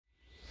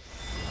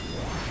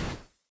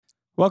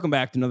Welcome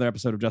back to another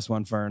episode of Just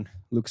One Fern.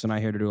 Lucas and I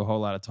here to do a whole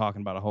lot of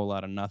talking about a whole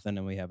lot of nothing,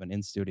 and we have an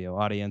in-studio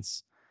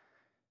audience.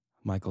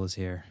 Michael is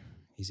here.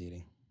 He's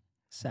eating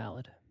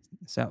Salad.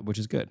 salad, which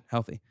is good,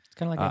 healthy. It's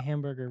kind of like a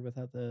hamburger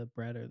without the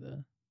bread or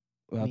the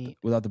meat.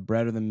 Without the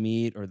bread or the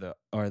meat or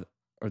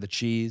the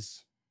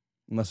cheese,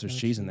 unless there's No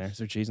cheese in there. cheese. Is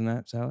there cheese in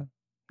that salad?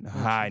 No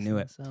I cheese knew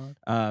in it. the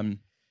salad.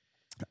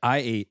 I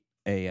ate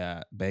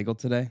a bagel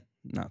today.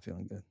 Not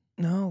feeling good.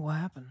 No, what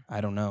happened?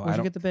 I don't know. Where'd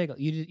you get the bagel?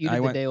 You did I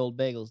the went- day-old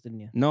bagels, didn't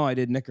you? No, I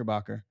did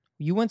Knickerbocker.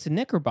 You went to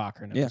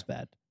Knickerbocker and it Yeah. was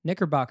bad.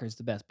 Knickerbocker's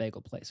the best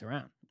bagel place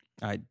around.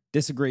 I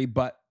disagree,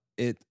 but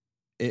it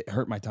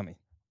hurt my tummy.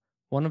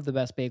 One of the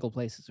best bagel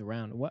places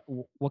around.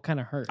 What kind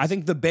of hurts? I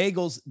think the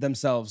bagels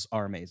themselves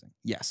are amazing.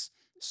 Yes.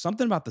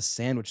 Something about the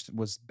sandwich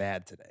was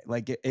bad today.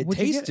 Like it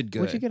What'd you tasted get?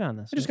 What'd you good. get on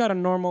this? I just got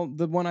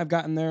the one I've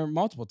gotten there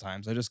multiple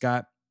times. I just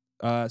got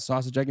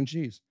sausage, egg, and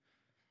cheese.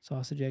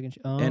 Sausage, egg, and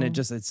cheese. And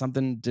it's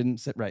something didn't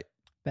sit right.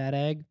 Bad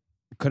egg.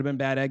 Could have been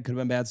bad egg, could have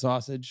been bad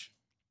sausage.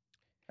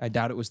 I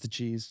doubt it was the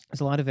cheese. There's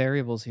a lot of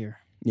variables here.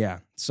 Yeah.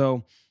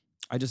 So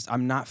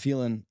I'm not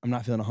feeling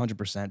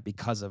 100%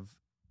 because of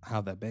how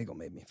that bagel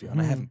made me feel.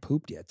 And I Mm. haven't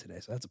pooped yet today,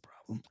 so that's a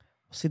problem.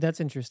 See, that's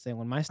interesting.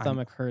 When my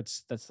stomach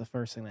hurts, that's the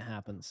first thing that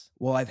happens.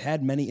 Well, I've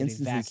had many It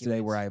instances today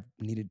where I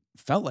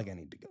felt like I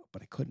needed to go,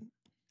 but I couldn't.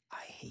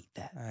 I hate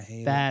that. I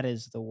hate it. That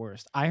is the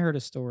worst. I heard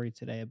a story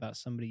today about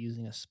somebody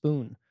using a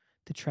spoon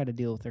to try to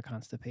deal with their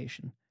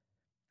constipation.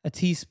 A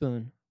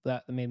teaspoon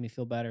that made me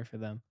feel better for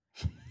them.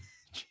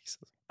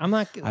 Jesus. I'm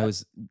not.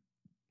 That's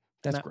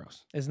No.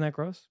 gross. Isn't that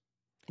gross?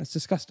 That's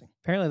disgusting.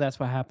 Apparently, that's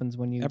what happens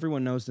when you.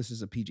 Everyone knows this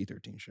is a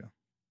PG-13 show.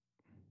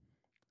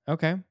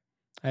 Okay,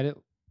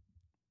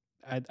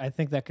 I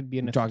think that could be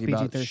in You're a talking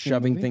about PG-13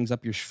 shoving movie. things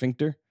up your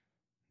sphincter.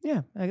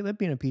 Yeah, that'd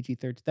be in a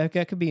PG-13.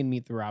 That could be in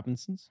Meet the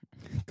Robinsons.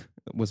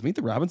 Was Meet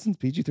the Robinsons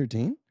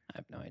PG-13? I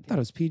have no I thought idea. it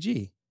was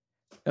PG.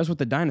 That was with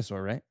the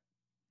dinosaur, right?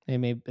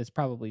 It's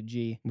probably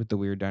G. With the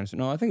weird dinosaur.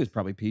 No, I think it was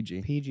probably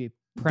PG. PG.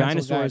 Parental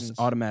Dinosaurs guidance.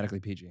 automatically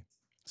PG,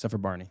 except for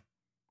Barney.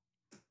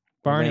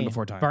 Barney Land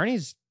Before Time.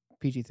 Barney's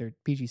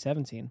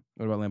PG-17.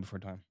 What about Land Before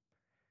Time?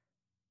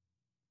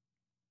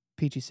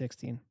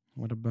 PG-16.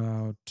 What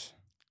about?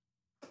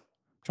 I'm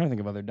trying to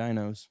think of other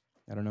dinos.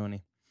 I don't know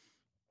any.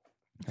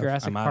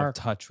 Jurassic I'm out Park.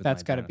 of touch with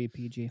That's my got to dino- be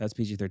PG. That's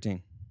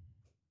PG-13.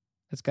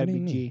 That's got to what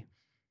do be you G.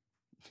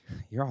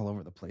 You're all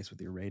over the place with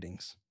your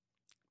ratings.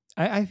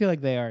 I feel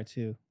like they are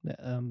too.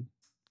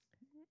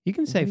 You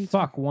can What say are you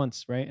fuck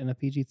once, right? In a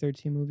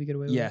PG-13 movie, get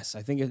away with it? Yes,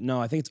 I think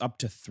it's up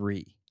to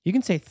 3. You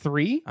can say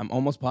 3? I'm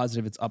almost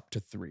positive it's up to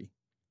 3.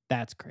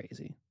 That's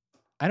crazy.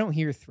 I don't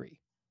hear 3.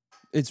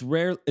 It's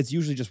rare. It's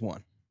usually just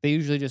 1. They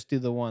usually just do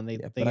the one. They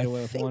Yeah, get but away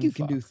I with think one. you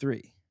can do fuck.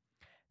 3.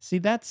 See,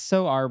 that's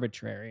so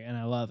arbitrary, and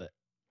I love it.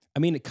 I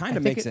mean, it kind I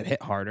of think makes it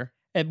hit harder.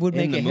 It would In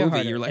make the it hit movie,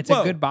 harder. you're like, it's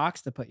 "Whoa." a good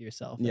box to put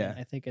yourself in. Yeah.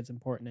 I think it's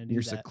important to do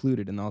You're that.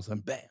 secluded, and all of a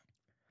sudden, bam.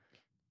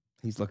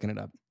 He's looking it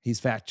up. He's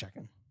fact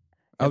checking.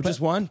 Yeah, Oh, but just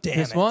one? Damn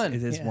just it. one,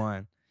 It is yeah.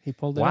 one. He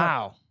pulled it out.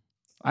 Wow.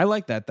 I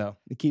like that though.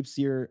 It keeps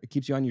you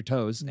on your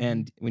toes, Mhm.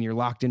 and when you're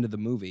locked into the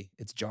movie,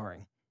 it's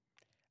jarring.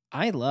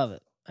 I love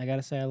it. I got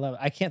to say I love it.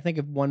 I can't think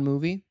of one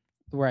movie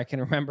where I can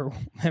remember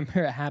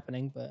it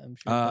happening, but I'm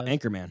sure it does.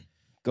 Anchorman.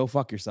 Go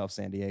fuck yourself,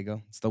 San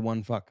Diego. It's the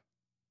one fuck.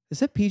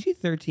 Is it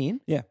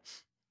PG-13? Yeah.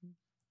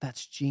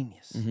 That's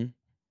genius. Mhm.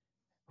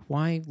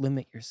 Why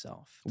limit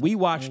yourself? We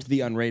watched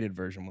the unrated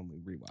version when we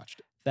rewatched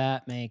it.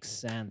 That makes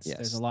sense. Yes,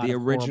 There's a lot the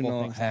of horrible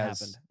original things that has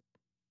happened.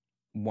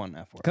 1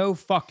 F word. Go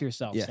fuck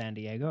yourself, Yeah. San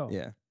Diego.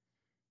 Yeah,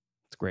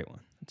 it's a great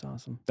one. That's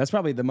awesome. That's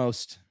probably the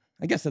most.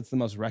 I guess that's the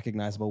most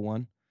recognizable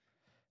one.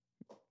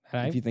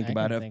 If you think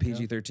about it, of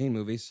PG-13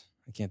 movies,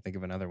 I can't think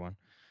of another one.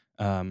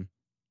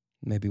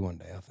 Maybe one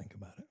day I'll think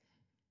about it.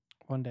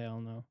 One day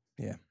I'll know.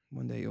 Yeah,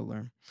 one day you'll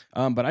learn.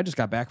 But I just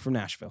got back from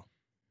Nashville.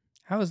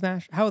 How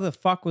the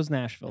fuck was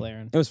Nashville,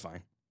 Aaron? It was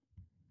fine.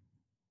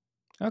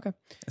 Okay.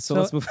 So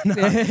let's move on.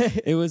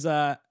 It was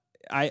I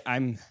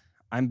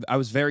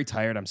was very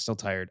tired. I'm still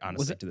tired,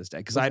 honestly, it- to this day.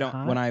 Because was I it don't.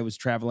 hot? When I was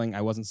traveling,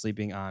 I wasn't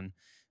sleeping on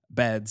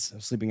beds. I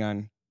was sleeping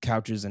on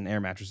couches and air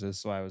mattresses.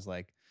 So I was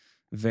like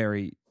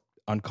very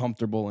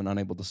uncomfortable and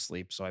unable to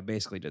sleep. So I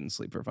basically didn't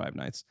sleep for 5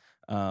 nights.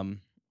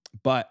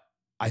 But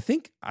I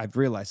think I've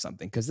realized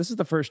something, because this is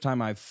the first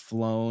time I've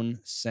flown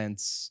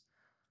since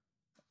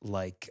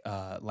like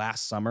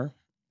last summer,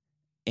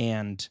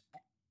 and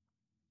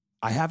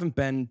I haven't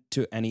been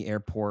to any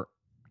airport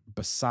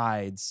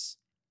besides,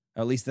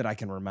 at least that I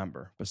can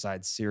remember,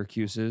 besides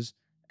Syracuse's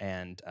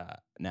and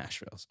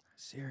Nashville's.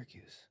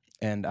 Syracuse.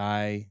 And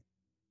I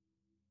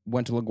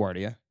went to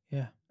LaGuardia.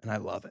 Yeah. And I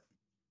love it.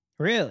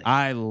 Really?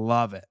 I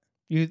love it.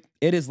 You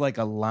It is like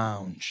a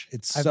lounge.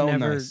 It's so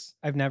nice.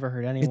 I've never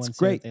heard anyone It's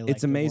say great. that they like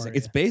It's amazing.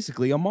 It's LaGuardia.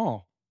 basically a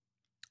mall.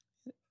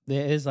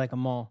 It is like a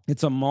mall.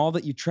 It's a mall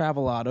that you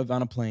travel out of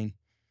on a plane.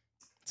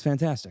 It's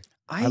fantastic.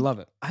 I love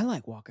it. I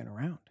like walking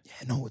around. Yeah,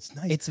 no, it's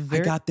nice. It's I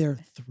very got there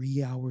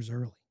 3 hours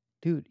early.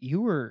 dude.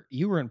 You were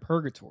in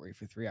purgatory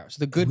for 3 hours.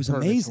 The good It was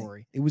purgatory.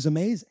 amazing. It was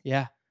amazing.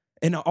 Yeah.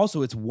 And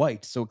also it's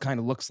white, so it kind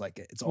of looks like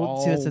it. It's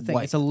all See, that's the thing.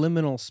 white. It's a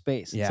liminal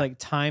space. Yeah. It's like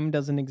time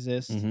doesn't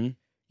exist. Mhm.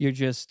 You're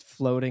just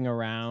floating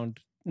around.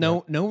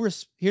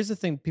 Here's the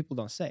thing people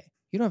don't say.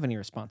 You don't have any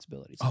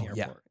responsibilities in the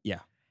airport. Yeah.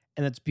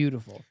 And that's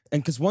beautiful.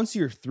 And because once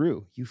you're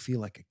through, you feel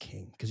like a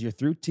king because you're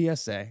through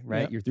TSA,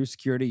 right? Yep. You're through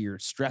security. You're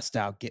stressed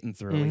out getting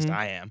through. At least Mhm.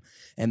 I am.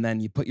 And then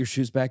you put your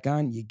shoes back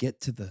on. You get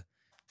to the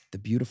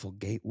beautiful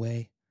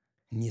gateway,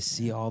 and you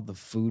see all the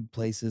food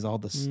places, all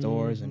the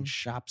stores and Mhm.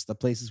 shops, the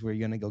places where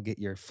you're gonna go get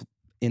your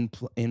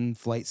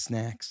in-flight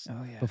snacks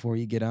Oh yeah. before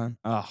you get on.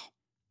 Oh,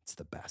 it's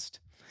the best.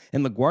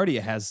 And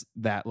LaGuardia has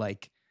that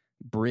like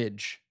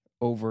bridge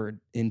over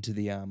into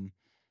the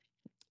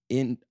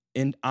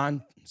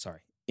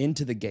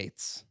into the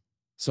gates.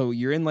 So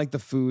you're in like the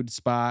food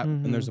spot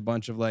and there's a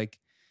bunch of like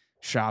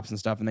shops and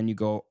stuff, and then you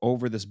go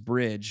over this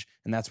bridge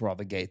and that's where all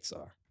the gates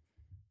are.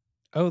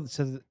 Oh,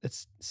 so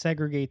it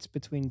segregates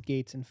between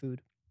gates and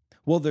food.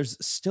 Well, there's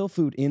still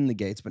food in the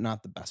gates, but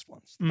not the best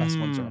ones. The best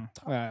ones are up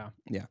top.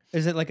 Yeah.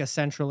 Is it like a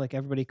central, like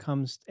everybody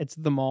comes, it's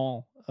the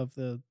mall of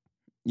the...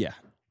 Yeah.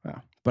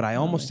 Wow. But I That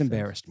almost makes sense.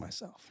 embarrassed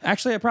myself.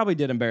 Actually, I probably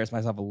did embarrass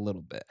myself a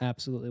little bit,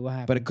 Absolutely. What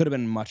happened? but it could have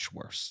been much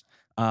worse.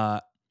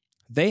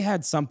 They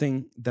had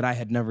something that I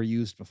had never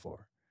used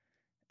before,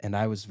 and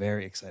I was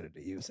very excited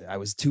to use it. I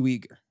was too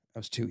eager.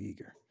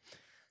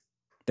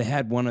 They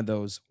had one of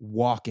those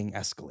walking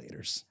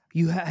escalators.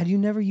 Had you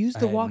never used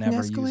I the had walking never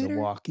used a escalator?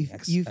 walking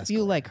You escalator.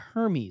 feel like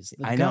Hermes,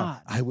 the I god.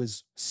 know. I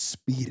was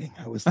speeding.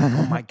 I was like,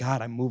 oh my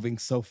God, I'm moving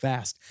so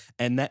fast.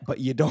 But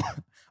you don't,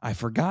 I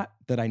forgot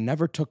that I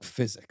never took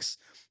physics.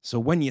 So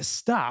when you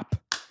stop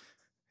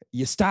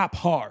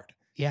hard.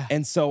 Yeah.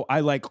 And so I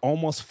like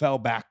almost fell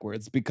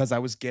backwards because I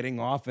was getting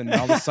off and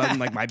all of a sudden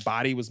like my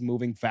body was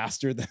moving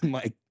faster than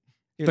like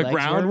Your the legs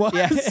ground were? was.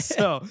 Yeah.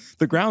 So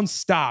the ground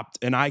stopped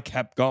and I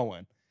kept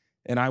going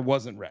and I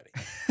wasn't ready.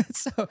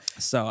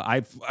 So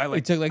I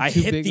like took, like, I two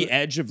hit big- the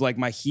edge of like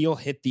my heel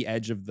hit the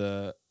edge of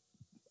the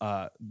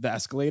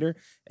escalator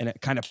and it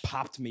kind of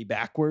popped me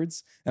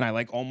backwards and I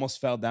like almost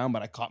fell down,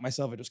 but I caught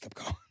myself. I just kept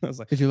going. I was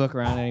like, did you look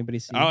around? Anybody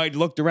see? oh, I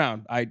looked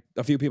around.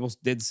 A few people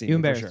did see You me.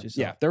 embarrassed for sure.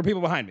 yourself. Yeah, there were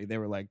people behind me. They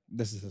were like,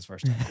 "This is his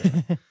first time."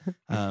 doing it.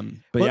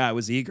 But Well- yeah, I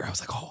was eager. I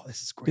was like, "Oh,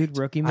 this is great." Dude,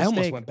 rookie I mistake.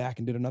 almost went back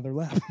and did another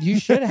lap. You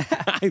should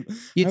have.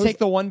 You I was- take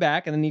the one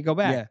back and then you go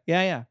back.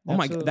 Yeah. Oh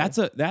my God,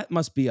 absolutely. that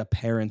must be a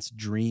parent's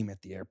dream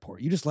at the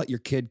airport. You just let your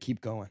kid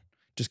keep going.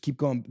 Just keep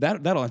going.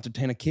 That'll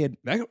entertain a kid.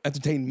 That'll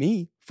entertain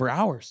me for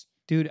hours.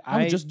 Dude, I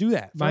would just do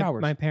that for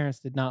hours. my parents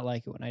did not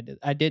like it when I did.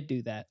 I did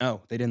do that.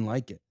 Oh, they didn't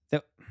like it.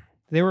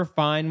 They were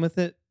fine with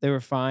it. They were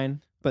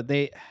fine, but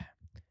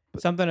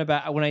something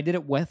about when I did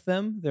it with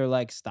them, they're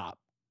like, "Stop."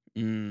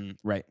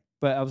 Right.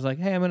 But I was like,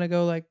 "Hey, I'm gonna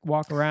go like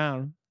walk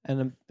around," and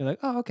then they're like,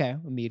 "Oh, okay."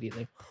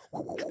 Immediately.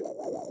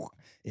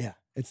 Yeah,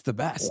 it's the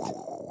best.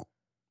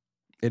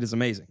 It is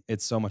amazing.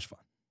 It's so much fun.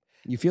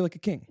 You feel like a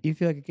king. You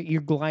feel like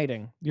you're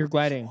gliding. You're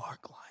gliding. You are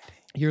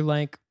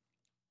gliding.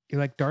 You're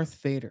like Darth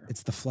Vader.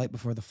 It's the flight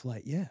before the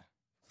flight. Yeah.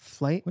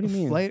 Flight. What do you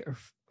mean? Flight or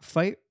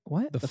fight?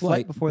 What? The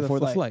flight before the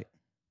flight.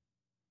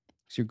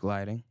 So you're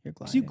gliding. You're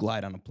Because gliding. you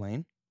glide on a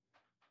plane.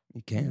 You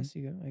I can. guess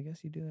you go. I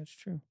guess you do. That's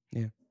true.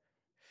 Yeah.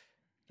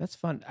 That's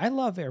fun. I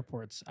love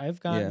airports. I've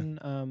gotten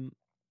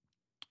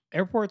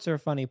airports are a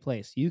funny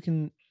place.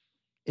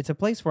 It's a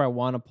place where I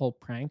want to pull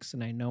pranks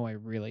and I know I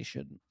really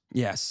shouldn't.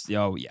 Yes.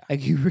 Oh, yeah.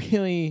 Like you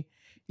really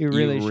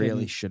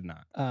shouldn't, should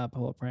not.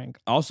 pull a prank.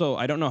 Also,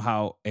 I don't know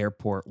how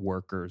airport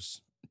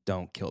workers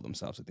don't kill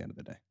themselves at the end of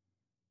the day.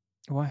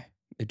 Why?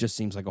 It just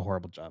seems like a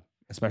horrible job,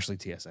 especially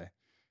TSA.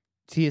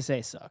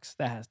 TSA sucks.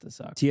 That has to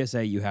suck.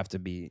 TSA, you have to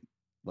be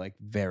like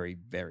very,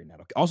 very not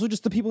okay. Also,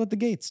 just the people at the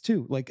gates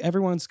too. Like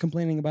everyone's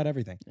complaining about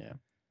everything.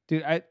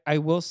 Dude, I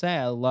will say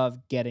I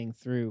love getting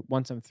through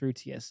once I'm through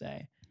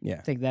TSA. Yeah.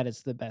 I think that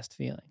is the best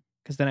feeling.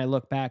 Because then I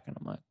look back and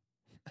I'm like,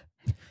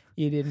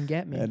 you didn't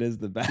get me. That is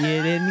the best. You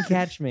didn't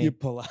catch me. You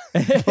pull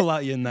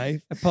out your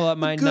knife. I pull out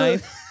my Good.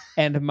 knife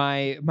and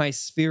my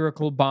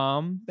spherical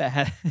bomb that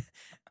had,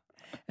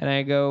 and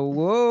I go,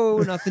 whoa,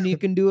 nothing you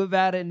can do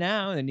about it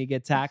now. And then you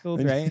get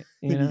tackled, And right?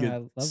 You I get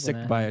love when sick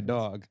that by a happens.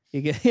 dog.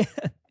 You get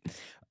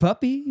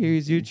puppy,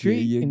 here's your Here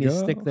treat. you And you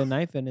stick go. the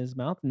knife in his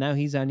mouth. And now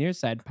he's on your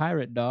side,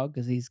 pirate dog,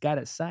 because he's got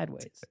it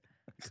sideways.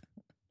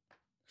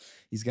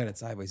 He's got it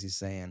sideways. He's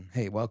saying,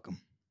 "Hey, welcome.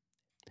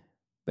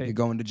 But- You're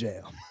going to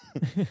jail.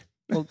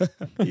 Well,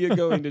 You're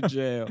going to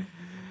jail."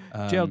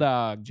 jail Um,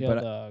 dog, jail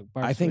but dog. I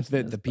barks think worse than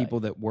that his the bite. people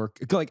that work,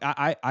 like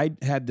I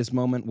had this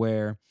moment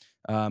where,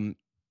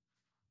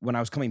 when I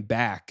was coming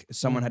back,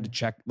 someone had to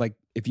check. Like,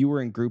 if you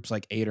were in groups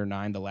like 8 or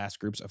 9, the last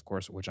groups, of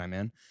course, which I'm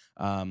in,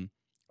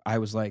 I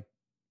was like,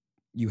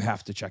 you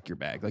have to check your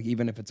bag. Like,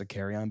 even if it's a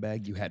carry-on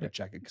bag, you had to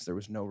check it because there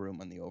was no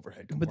room on the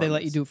overhead. But they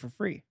let you compartments. do it for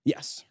free.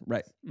 Yes,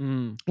 right.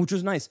 Mm. Which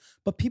was nice.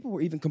 But people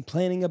were even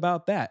complaining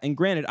about that. And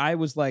granted, I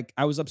was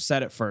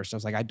upset at first. I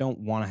was like, I don't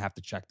want to have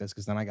to check this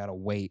because then I got to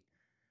wait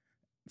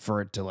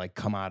for it to like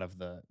come out of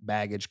the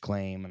baggage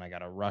claim and I got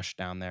to rush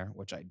down there,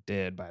 which I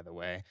did, by the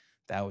way.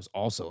 that was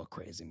also a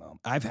crazy moment.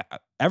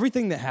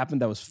 Everything that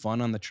happened that was fun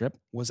on the trip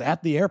was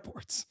at the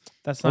airports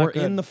That's not or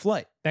good. in the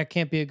flight. That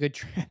can't be a good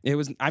trip. It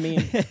was, I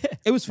mean,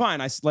 it was fine.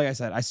 Like I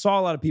said, I saw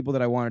a lot of people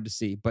that I wanted to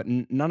see, but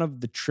none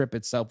of the trip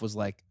itself was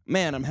like,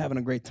 man, I'm having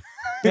a great time.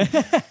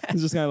 It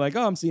was just kind of like,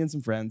 oh, I'm seeing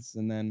some friends.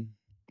 And then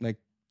like,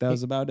 that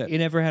was about it. You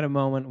never had a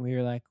moment where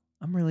you're like,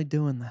 I'm really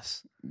doing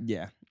this.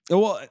 Yeah.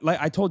 Well, like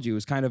I told you, it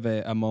was kind of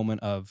a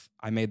moment of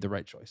I made the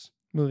right choice.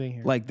 Moving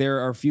here. Like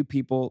there are a few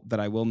people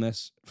that I will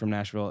miss from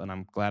Nashville, and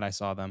I'm glad I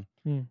saw them.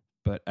 Hmm.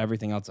 But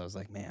everything else, I was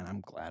like, man,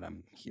 I'm glad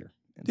I'm here.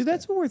 Dude,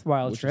 that's a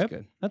worthwhile which is trip.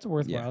 good. That's a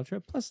worthwhile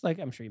trip. Plus, like,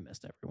 I'm sure you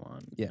missed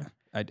everyone. Yeah,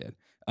 I did.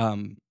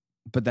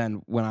 But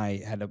then when I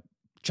had to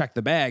check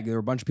the bag, there were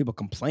a bunch of people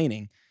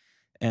complaining,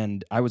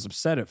 and I was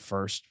upset at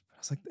first. I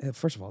was like,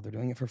 first of all, they're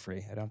doing it for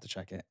free. I don't have to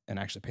check it and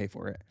actually pay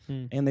for it.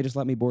 And they just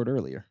let me board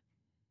earlier.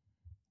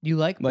 You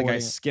like boarding? I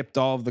skipped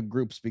all of the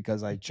groups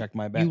because I checked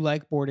my bag. You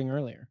like boarding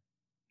earlier?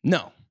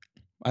 No,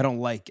 I don't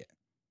like it.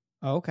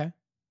 Oh, okay.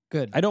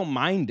 Good. I don't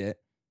mind it.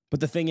 But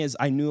the thing is,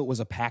 I knew it was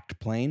a packed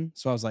plane.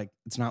 So I was like,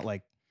 it's not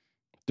like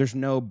there's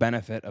no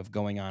benefit of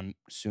going on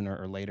sooner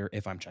or later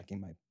if I'm checking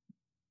my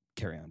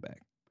carry-on bag.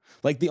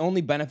 Like the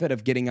only benefit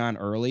of getting on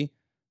early,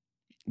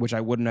 which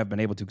I wouldn't have been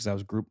able to because I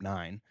was group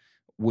 9,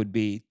 would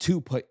be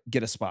to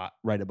get a spot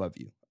right above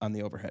you on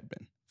the overhead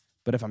bin.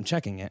 But if I'm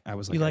checking it, I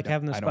was like, you like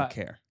having the spot. I don't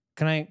care.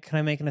 Can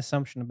I make an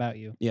assumption about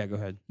you? Yeah, go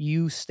ahead.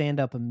 You stand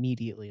up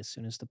immediately as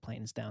soon as the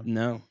plane's down.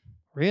 No.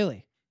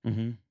 Really?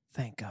 Mm-hmm.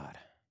 Thank God.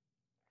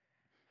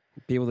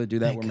 People that do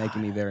that Thank were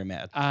making God. me very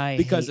mad.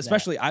 Because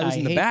especially I was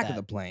in the back of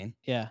the plane.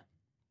 Yeah.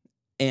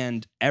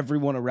 And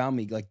everyone around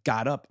me like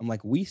got up. I'm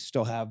like, we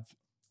still have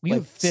We like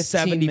have 15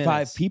 75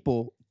 minutes.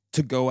 people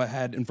to go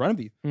ahead in front of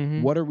you.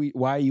 Mhm.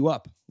 Why are you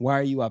up? Why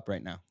are you up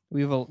right now?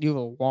 You have a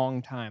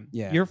long time.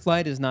 Yeah. Your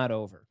flight is not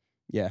over.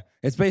 Yeah.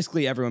 It's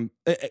basically everyone.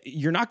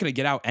 You're not going to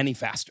get out any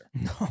faster.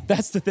 No.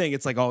 That's the thing.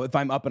 It's like, oh, if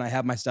I'm up and I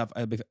have my stuff,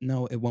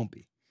 no, it won't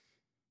be.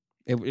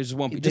 It just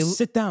won't be. Just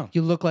sit down.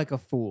 You look like a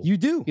fool. You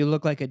do. You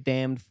look like a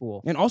damned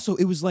fool. And also,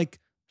 it was like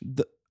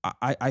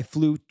I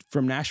flew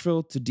from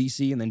Nashville to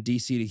DC and then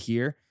DC to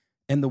here.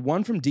 And the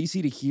one from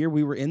DC to here,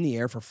 we were in the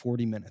air for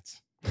 40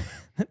 minutes.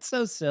 That's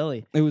so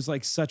silly. It was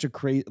like such a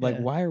crazy, like,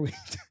 Yeah. why are we?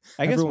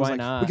 I guess Everyone was why like,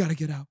 not? We got to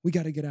get out. We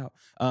got to get out.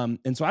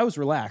 And so I was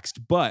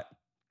relaxed. But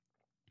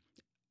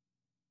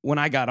when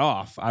I got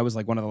off, I was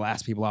like one of the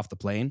last people off the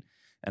plane.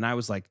 And I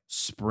was like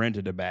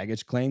sprinted to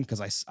baggage claim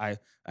because I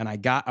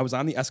was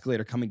on the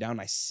escalator coming down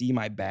and I see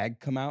my bag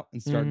come out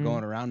and start Mhm.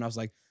 going around. And I was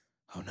like,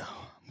 oh no,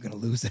 I'm going to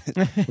lose it,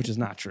 which is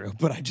not true.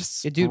 But I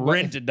just Yeah, dude,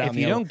 sprinted down if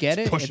the you aisle, don't get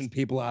just it, pushing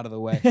people out of the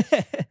way.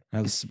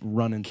 I was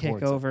running kick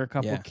towards over it. a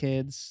couple Yeah.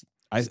 kids.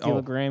 I steal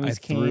a Grammys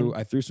cane.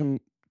 I threw some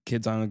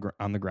kids on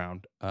the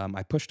ground.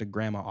 I pushed a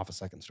grandma off a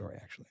second story,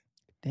 actually.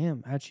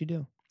 Damn, how'd she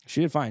do?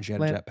 She did fine. She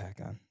had a Land- jetpack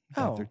on.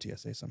 Got Oh. through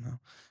TSA somehow.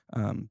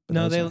 But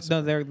No, that was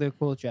nice. they're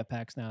cool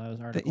jetpacks now. That was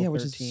Article yeah,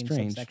 which is 13,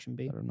 strange. Section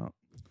B. I don't know.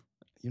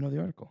 You know the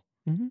article.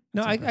 Mm-hmm.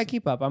 No, That's I impressive.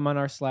 keep up. I'm on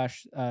our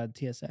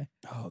 /TSA.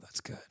 Oh,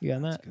 that's good. You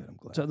on That's that? good. I'm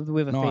glad. So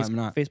we have a No, I'm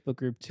not. Facebook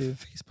group too.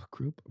 Facebook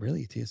group?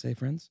 Really? TSA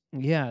friends?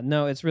 Yeah,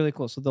 no, it's really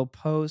cool. So they'll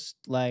post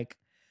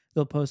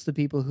the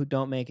people who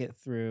don't make it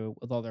through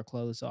with all their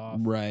clothes off.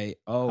 Right.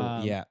 Oh,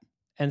 Um, yeah.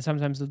 And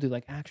sometimes they'll do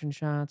like action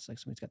shots, like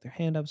somebody's got their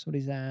hand up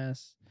somebody's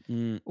ass.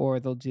 Mm. Or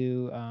they'll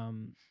do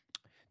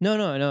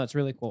no, it's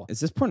really cool. Is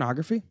this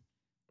pornography?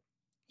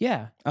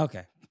 Yeah.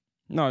 Okay.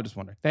 No, I just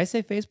wondering. Did I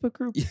say Facebook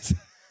group? Yes.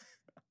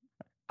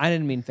 I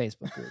didn't mean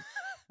Facebook group.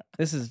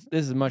 This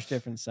is a much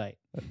different site.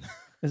 This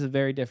is a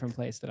very different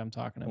place that I'm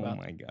talking Oh about.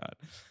 my God.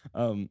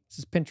 This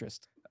is Pinterest.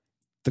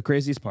 The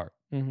craziest part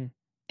Mm-hmm.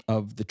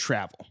 of the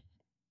travel.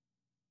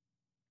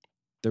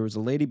 There was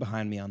a lady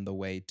behind me on the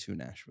way to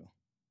Nashville.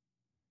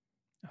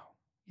 Oh,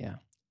 yeah.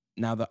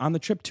 Now, on the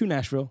trip to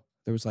Nashville,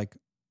 there was like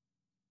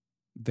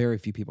very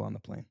few people on the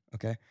plane.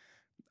 Okay.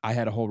 I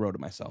had a whole row to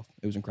myself.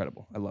 It was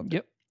incredible. I loved it.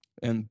 Yep.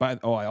 And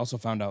I also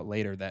found out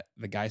later that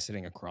the guy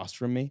sitting across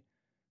from me,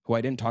 who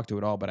I didn't talk to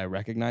at all, but I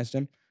recognized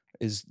him,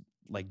 is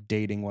like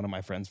dating one of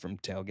my friends from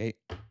Tailgate.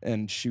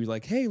 And she was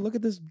like, hey, look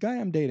at this guy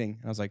I'm dating.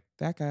 And I was like,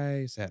 that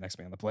guy sat next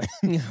to me on the plane.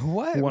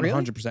 What? 100%.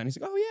 Really? He's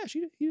like, oh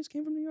yeah, he just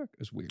came from New York. It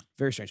was weird.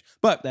 Very strange.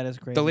 But That is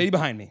crazy. the lady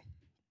behind me,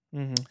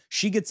 Mm-hmm.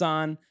 she gets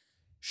on.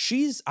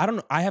 I don't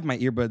know. I have my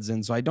earbuds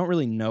in, so I don't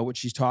really know what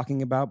she's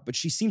talking about, but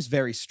she seems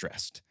very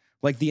stressed.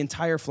 Like the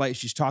entire flight,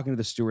 she's talking to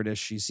the stewardess.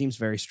 She seems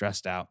very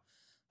stressed out.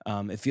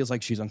 It feels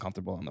like she's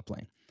uncomfortable on the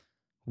plane.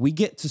 We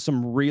get to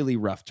some really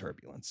rough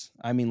turbulence.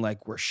 I mean,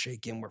 like we're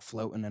shaking, we're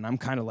floating, and I'm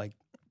kind of like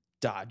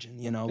dodging,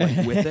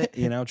 like with it,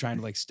 trying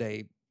to like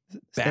stay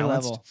Stay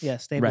balanced. level. Yeah,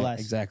 stabilize. Right,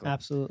 exactly.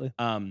 Absolutely.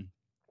 All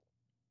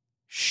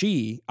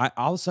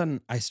of a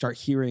sudden I start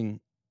hearing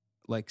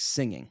like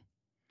singing,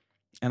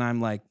 and I'm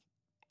like,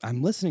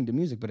 I'm listening to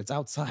music, but it's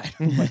outside.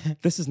 I'm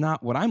like, this is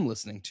not what I'm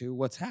listening to.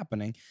 What's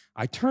happening?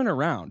 I turn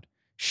around.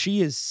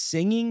 She is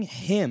singing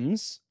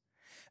hymns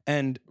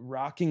and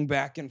rocking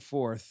back and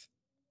forth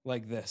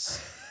like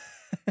this.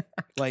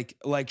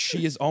 like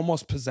she is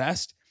almost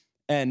possessed.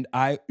 And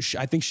I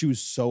think she was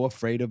so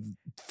afraid of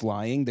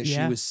flying that she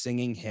Yeah. was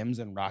singing hymns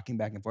and rocking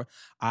back and forth.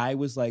 I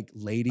was like,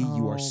 lady,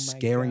 you Oh are my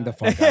scaring the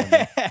God. fuck out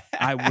of me.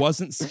 I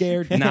wasn't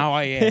scared. Now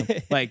I am.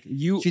 Like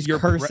She's you're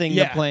cursing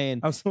the plane.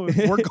 I was like,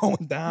 we're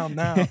going down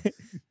now.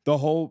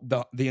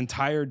 The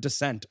entire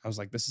descent. I was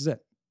like, this is it.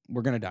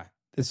 We're gonna die.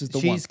 This is the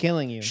one. She's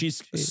killing you.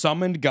 She's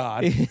summoned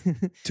God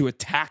to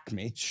attack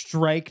me.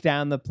 Strike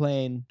down the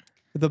plane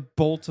with a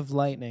bolt of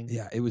lightning.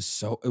 Yeah, it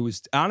was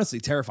honestly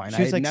terrifying. She I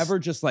was had like never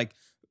just like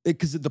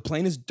because the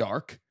plane is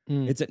dark.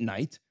 Mm. It's at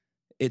night.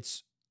 It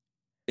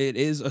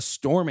is a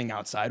storming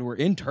outside. We're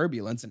in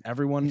turbulence, and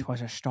everyone. It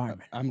was a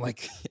storm. I'm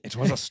like, it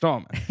was a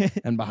storm,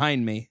 and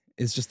behind me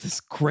is just this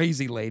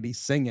crazy lady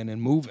singing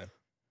and moving.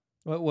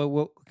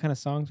 What kind of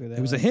songs were there?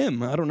 It was a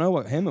hymn. I don't know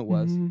what hymn it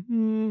was.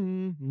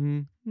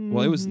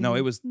 Well,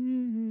 it was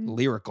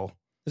lyrical.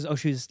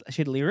 She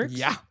had lyrics?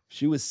 Yeah,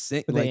 she was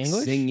Were they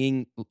English?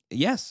 singing.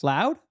 Yes,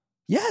 Loud?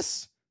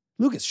 yes,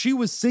 Lucas. She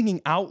was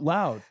singing out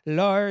loud.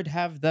 Lord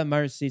have the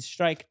mercy,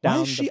 strike down.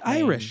 Why is she the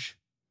plane. Irish?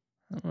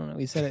 I don't know.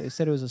 He said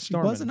it was a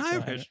storm. wasn't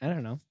Irish. I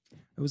don't know.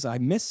 It was I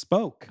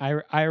misspoke.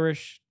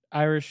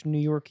 Irish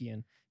New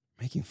Yorkian.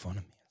 Making fun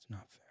of me. It's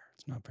not fair.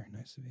 It's not very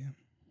nice of you.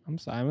 I'm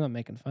sorry. I'm not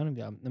making fun of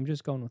you. I'm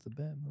just going with the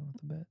bet.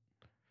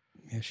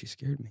 Yeah, she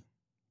scared me.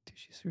 Dude,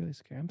 she's really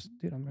scared.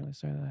 I'm really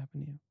sorry that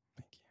happened to you.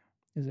 Thank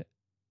you. Is it?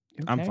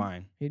 You I'm okay?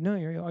 fine. No, are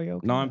you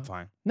okay? No, I'm now?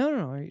 fine.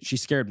 No. Are you, She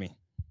scared me.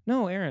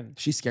 no, Aaron.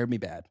 She scared me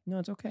bad. No,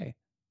 it's okay.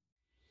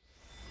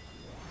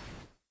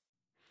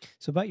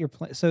 So about your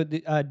plane. So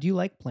do you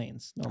like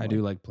planes? I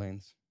do like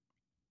planes.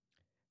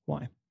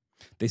 Why?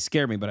 They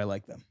scare me, but I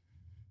like them.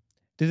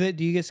 Do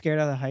you get scared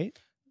out of the height,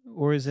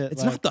 or is it?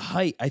 It's like, not the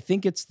height. I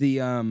think it's the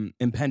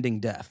impending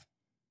death.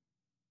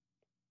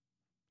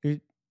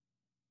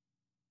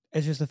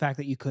 It's just the fact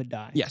that you could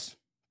die. Yes,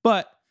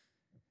 but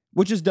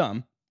which is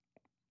dumb.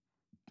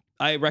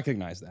 I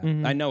recognize that.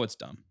 Mhm. I know it's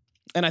dumb,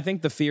 and I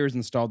think the fear is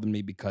installed in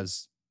me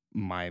because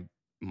my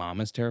mom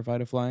is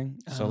terrified of flying.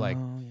 So like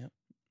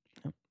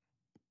yeah.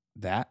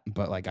 that,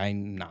 but like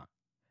I'm not.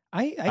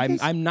 I guess,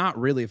 I'm not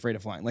really afraid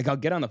of flying. Like I'll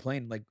get on the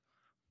plane. Like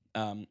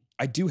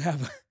I do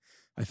have.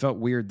 I felt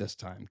weird this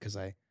time because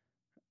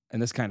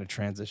and this kind of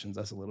transitions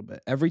us a little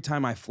bit. Every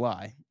time I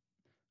fly,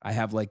 I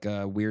have like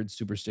a weird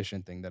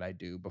superstition thing that I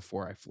do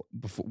before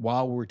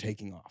while we're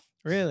taking off.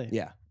 really.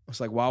 Yeah, it's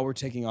like while we're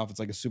taking off, it's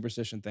like a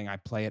superstition thing. I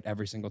play it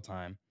every single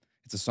time.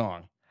 It's a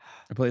song.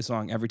 I play a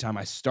song every time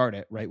I start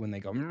it. Right when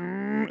they go,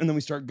 and then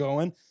we start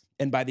going.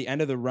 And by the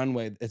end of the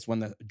runway, it's when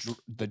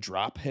the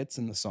drop hits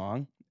in the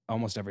song.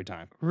 Almost every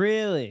time.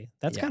 Really?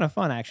 That's Yeah. kind of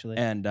fun, actually.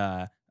 And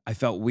I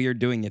felt weird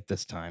doing it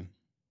this time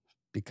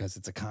because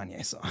it's a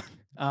Kanye song.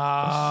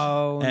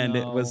 Oh, And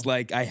no. it was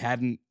like I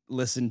hadn't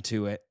listened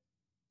to it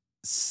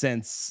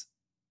since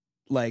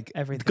like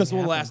Everything because the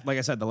happened. like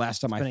I said, the last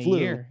time It's I been flew a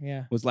year.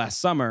 Yeah. was last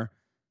summer.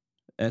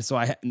 And so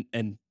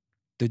and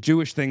the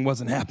Jewish thing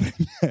wasn't happening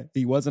yet.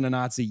 He wasn't a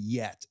Nazi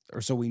yet.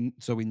 Or so we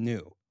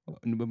knew.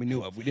 When we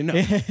knew of. We didn't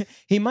know.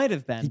 He might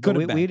have been. He but could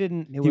have been. We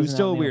didn't. He was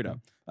still a weirdo.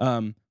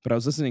 But I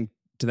was listening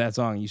to that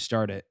song, you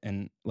start it,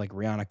 and like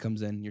Rihanna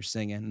comes in, you're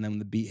singing, and then when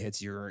the beat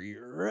hits,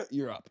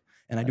 you're up.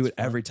 And I do That's it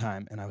fun. every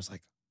time. And I was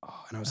like,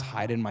 oh, and I was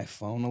hiding my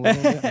phone a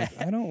little bit. Like,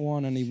 I don't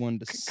want anyone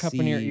to Cup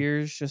in your see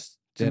ears just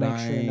to that make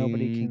sure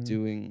nobody I'm can.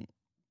 doing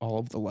all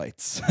of the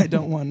lights. I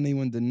don't want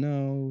anyone to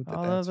know that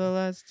All that's of the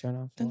lights. Turn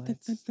off the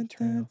lights.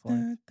 Turn off the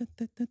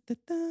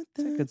lights. It's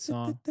a good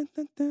song.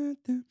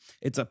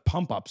 It's a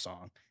pump up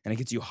song, and it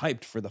gets you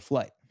hyped for the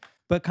flight.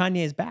 But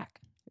Kanye's back.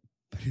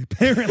 But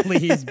apparently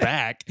he's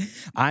back.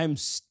 I'm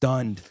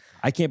stunned.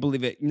 I can't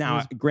believe it.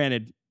 Now,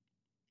 granted,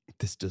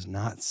 this does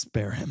not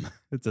spare him.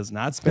 It does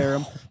not spare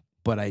him.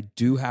 But I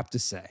do have to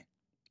say,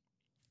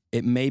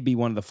 it may be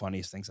one of the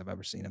funniest things I've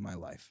ever seen in my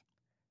life.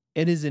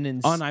 It is an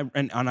insane.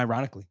 And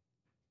unironically,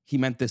 he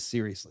meant this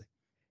seriously.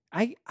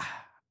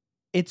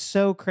 It's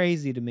so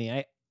crazy to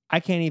me. I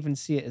can't even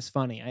see it as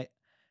funny.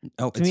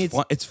 Oh, To me, it's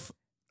fun. It's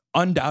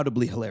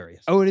undoubtedly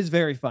hilarious. Oh, it is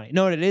very funny.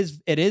 No, it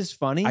is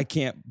funny. I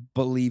can't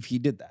believe he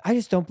did that. I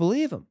just don't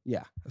believe him.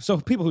 Yeah. So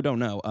people who don't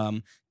know,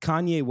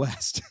 Kanye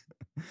West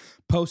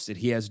posted.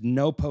 He has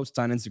no posts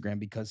on Instagram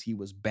because he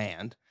was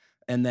banned,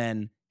 and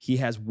then he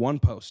has one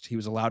post. He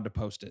was allowed to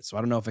post it. So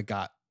I don't know if it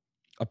got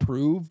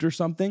approved or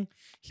something.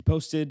 He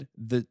posted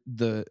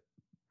the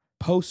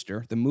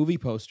poster, the movie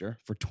poster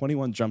for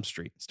 21 Jump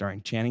Street,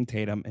 starring Channing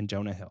Tatum and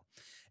Jonah Hill,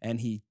 and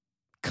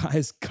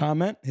his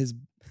comment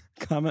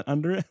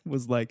under it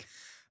was like,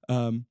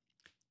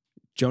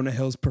 Jonah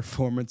Hill's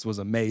performance was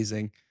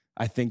amazing.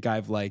 I think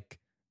I've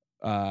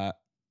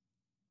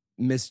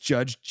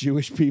misjudged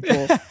Jewish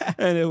people.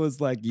 And it was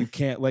like, you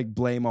can't like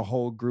blame a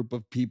whole group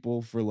of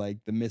people for like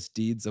the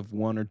misdeeds of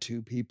one or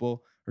two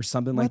people or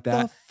something like that.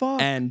 What the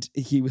fuck? And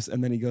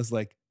then he goes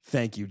like,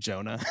 thank you,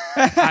 Jonah.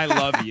 I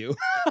love you.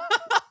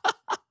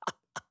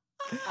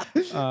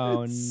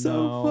 Oh, It's no.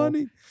 so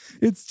funny.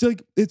 It's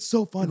like, it's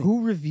so funny.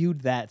 Who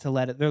reviewed that to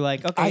let it? They're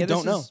like, okay, I this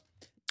don't know. is-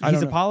 I He's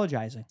don't know.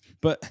 apologizing.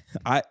 But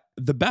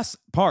the best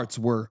parts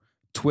were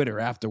Twitter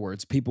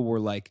afterwards, people were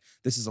like,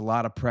 this is a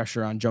lot of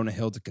pressure on Jonah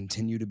Hill to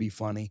continue to be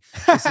funny.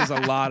 This is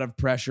a lot of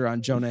pressure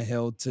on Jonah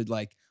Hill to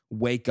like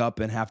wake up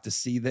and have to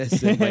see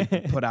this and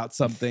like put out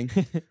something.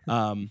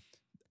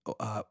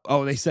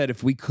 They said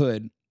if we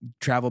could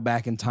travel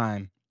back in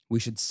time, we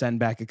should send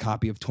back a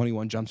copy of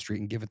 21 Jump Street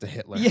and give it to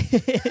Hitler.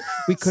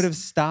 We could have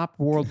stopped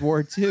World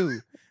War II.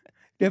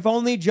 If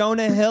only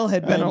Jonah Hill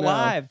had been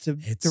alive to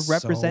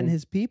represent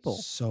his people.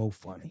 So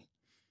funny.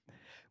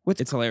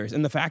 It's hilarious.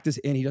 And the fact is,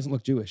 and he doesn't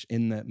look Jewish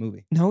in the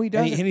movie. No, he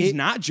doesn't. And he's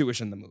not Jewish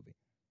in the movie.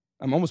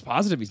 I'm almost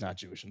positive he's not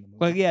Jewish in the movie.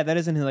 Well, yeah, that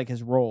isn't like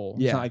his role.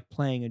 Yeah. It's not like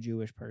playing a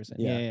Jewish person.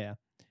 Yeah.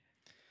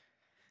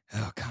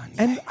 Oh, Kanye.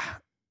 And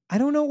I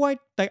don't know why.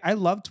 Like, I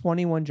love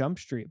 21 Jump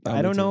Street, but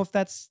I don't know if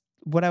that's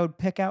what I would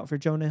pick out for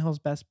Jonah Hill's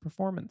best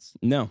performance.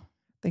 No. I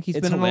think he's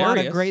It's been in a lot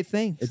of hilarious. great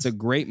things. It's a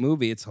great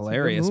movie. It's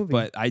hilarious, movie.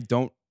 but I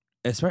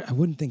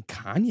wouldn't think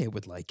Kanye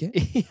would like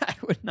it. I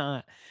would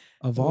not.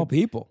 Of all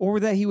people. Or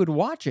that he would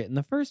watch it in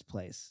the first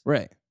place.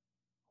 Right.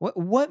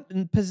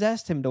 What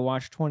possessed him to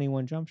watch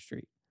 21 Jump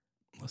Street?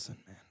 Listen,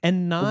 man.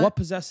 And not what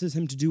possesses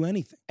him to do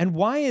anything? And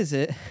why is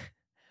it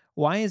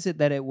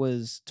that it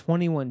was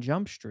 21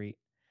 Jump Street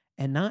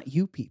and not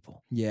You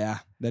People? Yeah,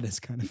 that is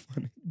kind of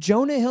funny.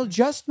 Jonah Hill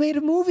just made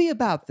a movie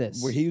about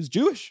this. Where he was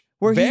Jewish.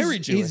 Where very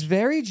Jewish. He's Jewish.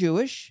 very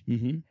Jewish.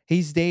 Mm-hmm.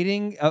 He's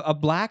dating a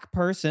black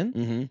person.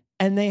 Mm-hmm.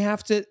 And they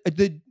have to,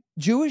 the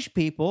Jewish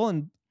people,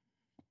 and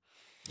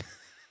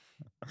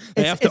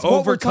They have to it's what we're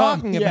overcome.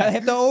 talking about. They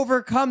have to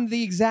overcome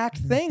the exact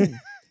thing.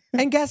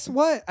 And guess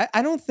what?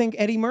 I don't think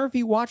Eddie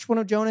Murphy watched one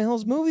of Jonah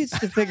Hill's movies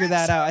to figure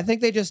that out. I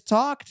think they just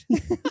talked. I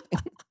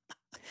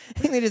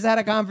think they just had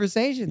a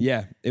conversation.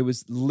 Yeah, it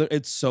was.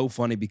 It's so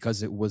funny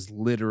because it was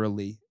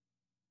literally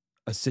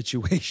a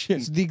situation.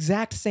 It's the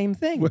exact same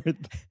thing.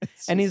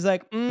 And he's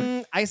like,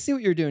 I see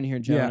what you're doing here,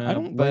 Jonah. Yeah, I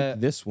don't but like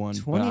this one.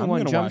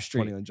 21 Jump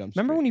Street. 21 Jump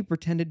Street. Remember when he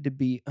pretended to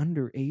be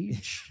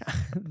underage?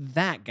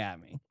 That got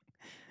me.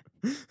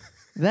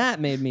 That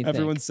made me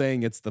Everyone's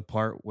saying it's the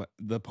part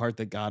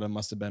that got him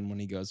must have been when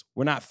he goes,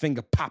 "We're not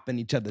finger popping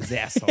each other's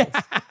assholes."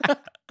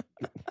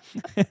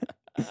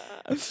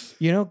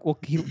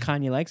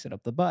 Kanye likes it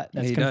up the butt.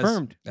 That's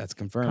confirmed. Does. That's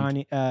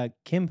confirmed.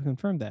 Kim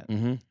confirmed that.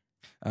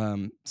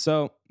 Mm-hmm.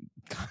 So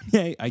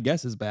Kanye, I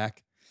guess, is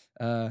back.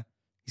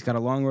 He's got a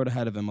long road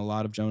ahead of him, a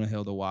lot of Jonah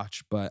Hill to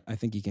watch, but I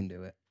think he can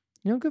do it.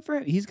 Good for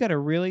him. He's got a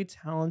really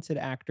talented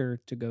actor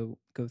to go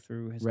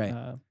through his.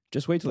 Right.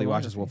 Just wait till he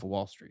watches filmography. Wolf of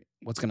Wall Street.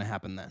 What's going to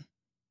happen then?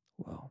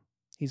 Well,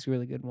 he's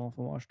really good in Wolf of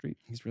Wall Street.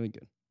 He's really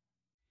good.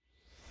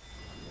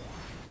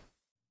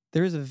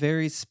 There is a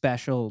very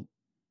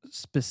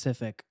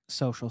specific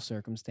social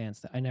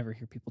circumstance that I never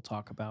hear people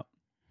talk about.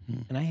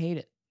 And I hate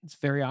it. It's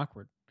very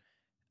awkward.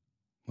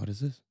 What is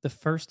this? The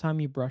first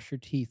time you brush your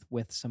teeth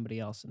with somebody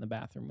else in the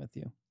bathroom with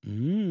you.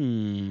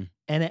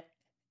 And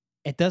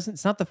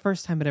it's not the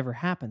first time it ever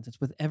happens. It's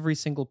with every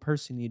single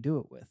person you do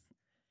it with.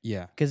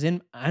 Yeah. Because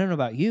I don't know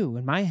about you,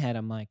 in my head,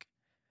 I'm like,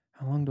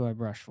 how long do I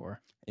brush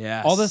for?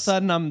 Yeah. All of a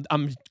sudden, I'm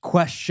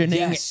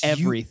questioning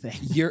everything.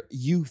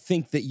 You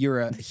think that you're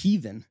a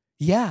heathen.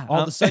 Yeah.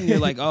 All of a sudden, you're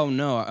like, oh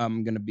no,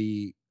 I'm gonna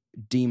be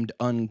deemed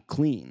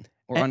unclean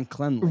or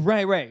uncleanly.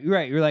 Right.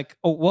 You're like,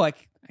 oh well, I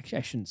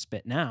shouldn't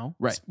spit now.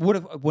 Right.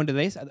 When do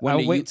they?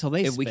 I'll wait till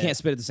they. If spit. we can't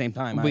spit at the same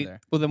time either.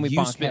 Well, then we you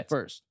bonk spit heads.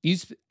 first.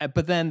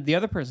 But then the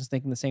other person's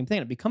thinking the same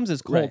thing. It becomes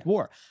this Cold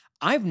War.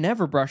 I've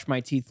never brushed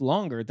my teeth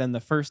longer than the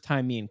first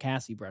time me and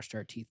Cassie brushed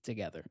our teeth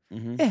together.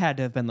 Mm-hmm. It had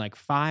to have been like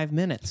 5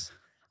 minutes.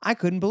 I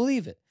couldn't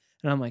believe it.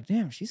 And I'm like,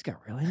 damn, she's got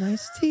really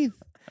nice teeth.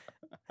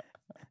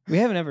 We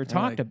haven't ever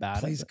talked about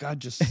Please it. God,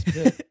 just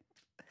spit.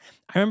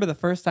 I remember the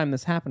first time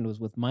this happened was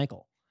with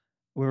Michael.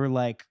 We were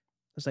like,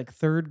 it was like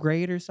 3rd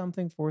grade or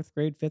something, 4th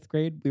grade, 5th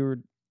grade.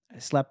 I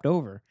slept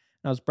over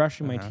and I was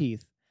brushing my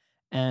teeth.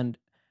 And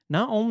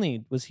not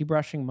only was he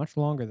brushing much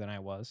longer than I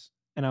was,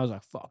 and I was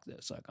like, fuck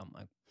this. Like,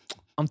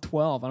 I'm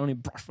 12. I don't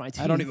even brush my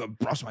teeth. I don't even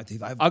brush my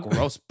teeth. I have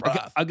gross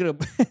breath. I get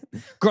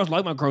girls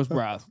like my gross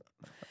breath.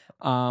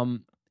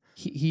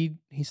 He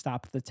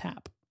stopped the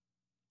tap.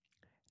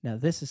 Now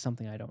this is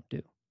something I don't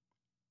do.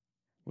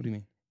 What do you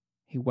mean?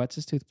 He wets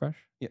his toothbrush.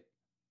 Yep.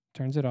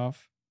 Turns it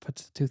off.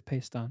 Puts the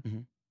toothpaste on. Mm-hmm.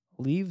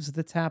 Leaves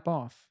the tap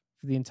off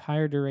for the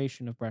entire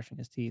duration of brushing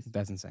his teeth.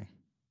 That's insane.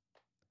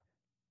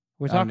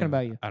 We're talking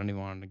about you. I don't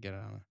even want him to get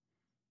it on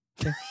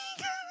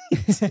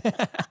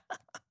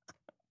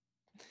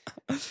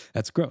it.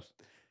 That's gross.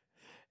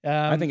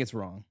 I think it's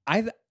wrong.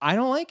 I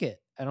don't like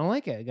it. I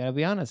gotta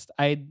be honest.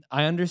 I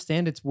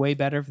understand it's way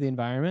better for the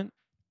environment.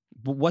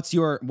 But what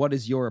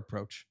is your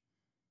approach?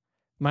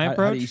 My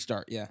approach? How do you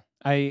start? Yeah.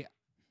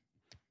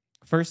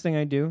 First thing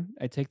I do,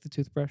 I take the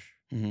toothbrush,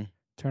 Mm-hmm.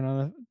 turn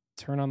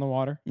on the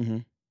water, Mm-hmm.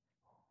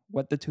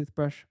 wet the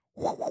toothbrush.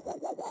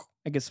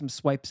 I get some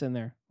swipes in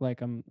there,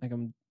 like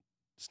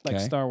Okay.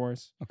 Star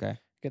Wars. Okay.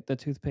 Get the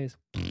toothpaste,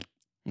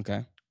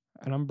 Okay.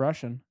 and I'm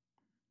brushing,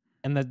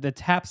 and the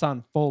tap's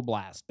on full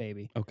blast,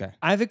 baby. Okay.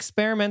 I've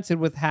experimented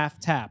with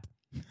half tap.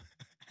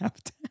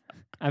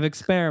 I've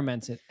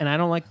experimented, and I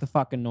don't like the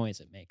fucking noise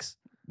it makes.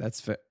 That's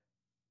fair.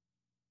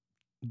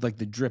 Like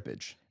the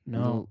drippage.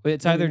 No,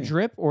 it's What do you either mean?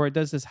 drip or it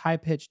does this high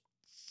pitched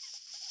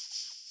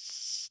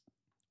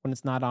when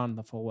it's not on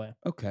the full way.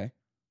 Okay.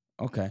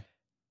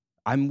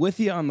 I'm with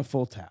you on the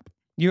full tap.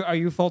 Are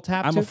you full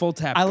tap? I'm too? a full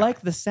tap I guy.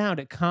 like the sound.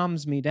 It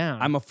calms me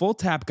down. I'm a full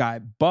tap guy,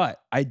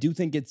 but I do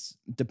think it's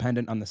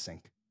dependent on the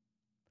sink.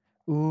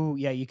 Ooh,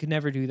 yeah, you could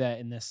never do that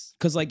in this.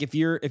 Because like if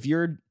you're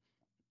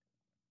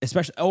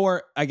especially,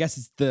 or I guess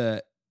it's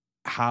the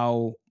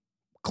how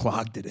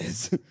clogged it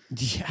is,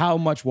 how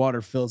much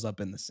water fills up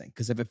in the sink.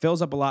 Because if it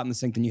fills up a lot in the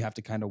sink, then you have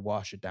to kind of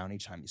wash it down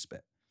each time you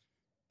spit.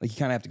 Like you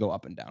kind of have to go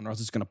up and down, or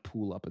else it's gonna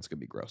pool up. It's gonna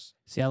be gross.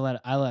 See, I let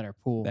her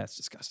pool. That's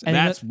disgusting. And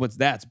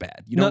That's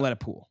bad. You No, don't let it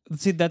pool.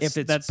 See, If it's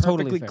that's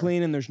perfectly totally fair.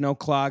 clean and there's no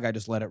clog, I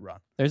just let it run.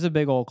 There's a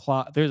big old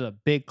clog. There's a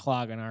big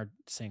clog in our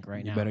sink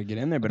right You now. better get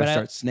in there. Better But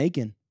start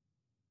snaking.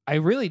 I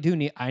really do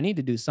need. I need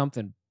to do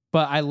something.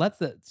 But I let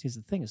the. Here's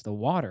the thing: is the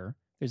water.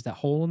 There's that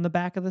hole in the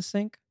back of the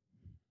sink.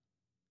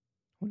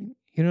 What do you mean?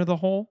 You know the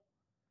hole.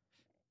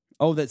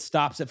 Oh, that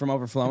stops it from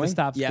overflowing. The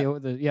stops. Yeah,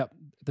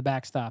 The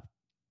backstop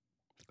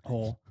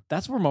hole.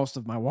 That's where most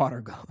of my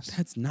water goes.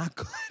 that's not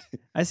good.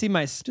 I see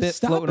my spit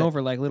stop floating it.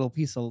 over like little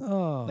piece of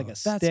Oh, like a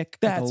that's- stick,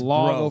 That's like a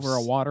log gross. over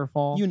a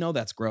waterfall. You know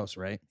that's gross,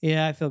 right?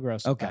 Yeah, I feel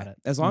gross Okay. about it.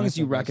 As long I as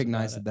you feel gross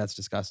recognize about that it. that's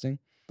disgusting.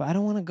 But I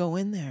don't want to go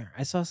in there.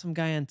 I saw some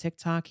guy on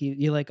TikTok.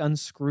 He like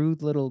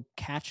unscrewed little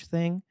catch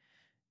thing.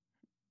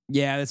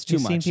 Yeah, that's You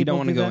too seen much. You people don't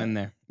want to do go that? in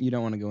there. You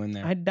don't want to go in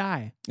there. I'd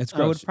die. It's I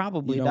gross. would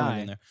probably You don't wanna go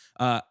die. in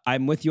there.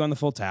 I'm with you on the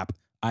full tap.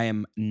 I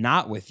am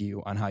not with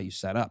you on how you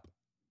set up.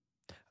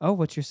 Oh,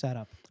 what's your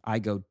setup? I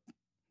go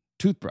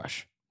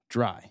toothbrush,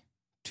 dry,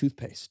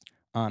 toothpaste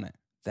on it.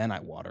 Then I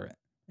water it,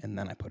 and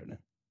then I put it in.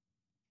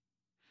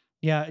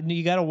 Yeah,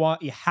 you gotta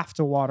You have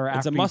to water after.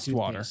 It's a you must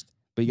water. toothpaste.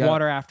 But you got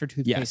Water after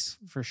toothpaste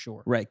Yes. for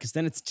sure. right because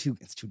then it's too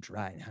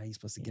dry. How are you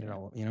supposed to get it Yeah.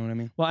 all? You know what I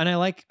mean? Well, and I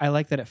like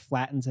that it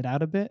flattens it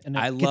out a bit, and it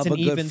I gets love an a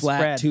good even flat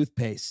spread.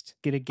 toothpaste.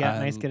 Get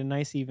I- a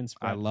nice even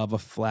spread. I love a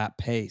flat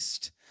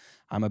paste.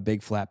 I'm a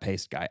big flat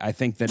paste guy. I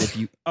think that if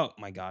you, oh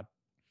my God,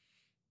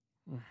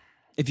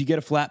 if you get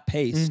a flat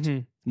paste,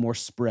 Mhm. more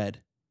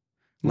spread,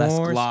 less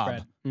More glob.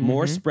 spread.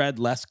 More Mhm. spread,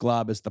 less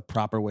glob is the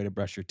proper way to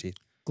brush your teeth.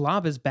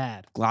 Glob is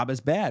bad. Glob is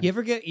bad. You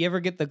ever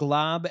get the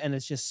glob and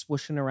it's just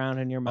swishing around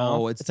in your mouth?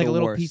 Oh, it's like a the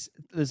little worst. piece,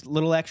 this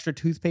little extra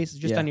toothpaste is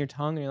just Yeah. on your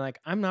tongue, and you're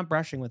like, I'm not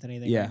brushing with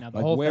anything Yeah, right now. The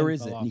like whole where thing is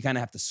fell it? off. And you kind of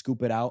have to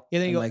scoop it out. Yeah,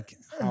 then you and go,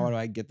 like, how do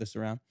I get this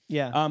around?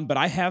 Yeah, But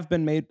I have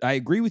been made. I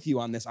agree with you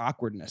on this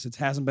awkwardness. It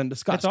hasn't been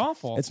discussed. it's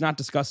awful. It's not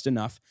discussed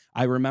enough.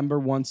 I remember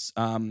once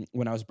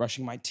when I was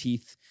brushing my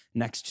teeth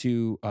next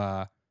to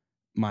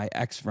my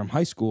ex from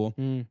high school,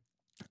 Mm.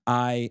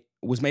 I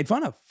was made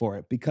fun of for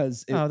it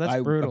because Oh, that's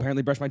I brutal.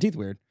 apparently brushed my teeth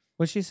weird.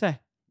 What'd she say?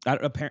 I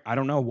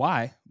don't know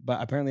why,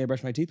 but apparently I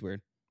brushed my teeth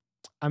weird.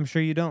 I'm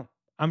sure you don't.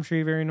 I'm sure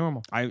you're very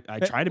normal. I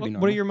try to be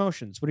normal. What are your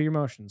emotions?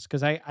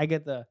 Because I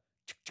get the.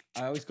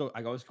 I always go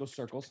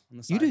circles on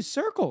the side. You do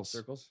circles.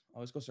 circles. I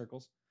always go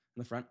circles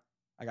in the front.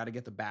 I got to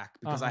get the back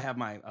because I Uh-huh. have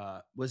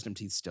my wisdom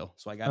teeth still,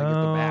 so I got to get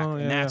the back, Oh,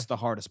 and yeah, that's the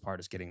hardest part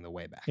is getting the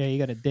way back. Yeah, you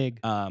got to dig.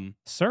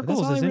 Circles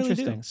all I is really do.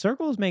 interesting.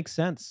 Circles make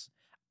sense.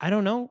 I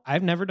don't know.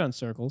 I've never done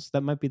circles.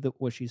 That might be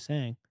what she's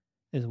saying.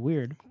 Is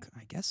weird,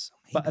 I guess so.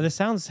 but maybe. this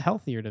sounds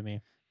healthier to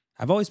me.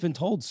 I've always been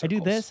told I circles.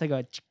 do this. I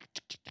go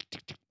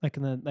like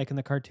in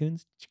the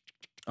cartoons.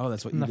 Oh,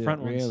 that's what in you the do.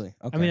 front ones. Really?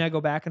 Okay. I mean, I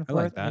go back and I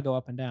like forth and I that. go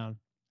up and down.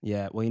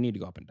 yeah. Well, you need to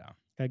go up and down.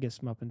 Gotta get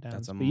some up and down.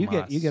 That's a But you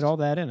get must. all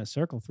that in a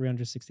circle,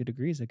 360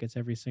 degrees. It gets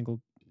every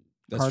single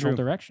That's cardinal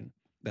true. direction,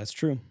 That's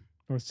true.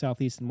 north, south,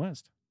 east, and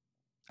west.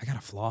 I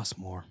gotta floss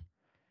more.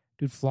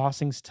 Dude,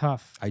 flossing's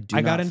tough. I do.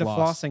 I got not into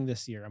floss. flossing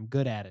this year. I'm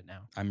good at it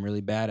now. I'm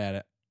really bad at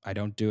it. I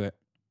don't do it.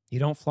 You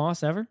don't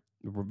floss ever?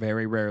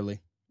 Very rarely.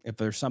 If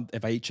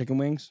I eat chicken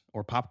wings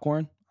or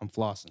popcorn, I'm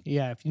flossing.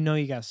 Yeah, if you know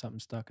you got something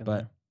stuck in But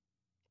there.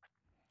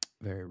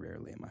 very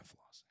rarely am I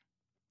flossing,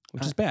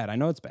 which is bad. I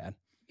know it's bad.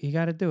 You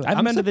got to do it. I haven't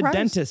I'm been to the surprised.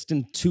 dentist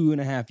in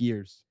 2.5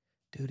 years.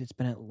 Dude, it's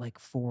been at like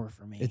 4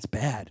 for me. It's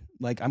bad.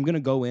 Like I'm gonna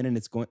go in and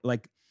it's going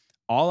like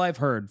all I've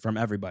heard from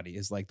everybody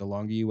is like the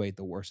longer you wait,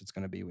 the worse it's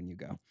gonna be when you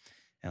go.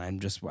 And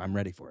I'm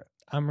ready for it.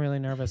 I'm really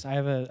nervous. I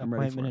have an I'm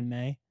ready appointment for it. in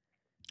May.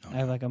 Oh, I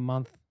have no. like a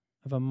month.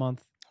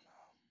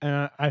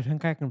 And I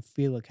think I can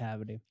feel a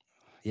cavity.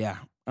 Yeah,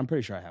 I'm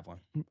pretty sure I have one.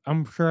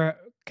 I'm sure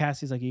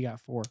Cassie's like, you got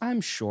 4.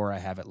 I'm sure I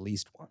have at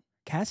least one.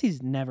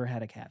 Cassie's never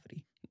had a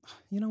cavity.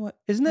 You know what?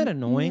 Isn't that You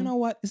annoying? know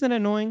what? Isn't that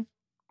annoying?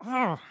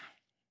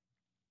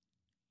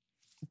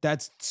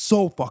 That's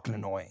so fucking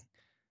annoying.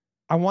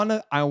 I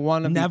wanna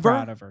be Never?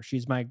 proud of her.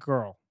 She's my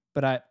girl.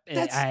 But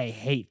That's- I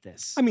hate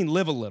this. I mean,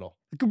 live a little.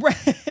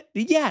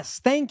 Yes,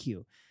 thank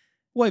you.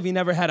 What, have you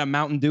never had a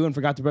Mountain Dew and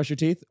forgot to brush your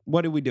teeth?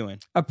 What are we doing?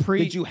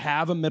 Did you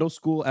have a middle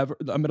school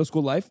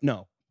life?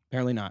 No,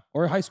 apparently not.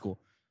 Or high school.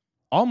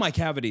 All my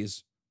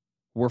cavities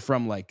were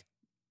from like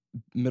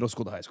middle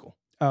school to high school.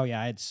 Oh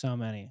yeah, I had so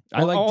many.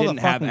 I, like, All the didn't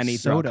have fucking any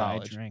throughout soda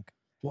college. I drank.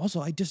 Well,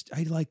 also, I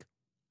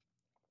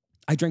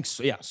drank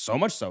so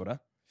much soda.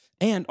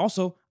 And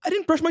also, I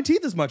didn't brush my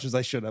teeth as much as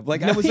I should have.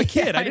 Like, I was a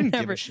kid. Yeah, I didn't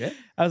give never- a shit.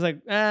 I was like,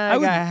 I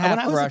would, got half when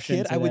I was a brush in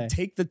kid, I would today.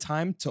 take the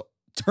time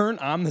turn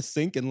on the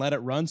sink and let it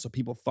run so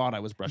people thought I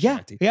was brushing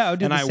my teeth. Yeah, I would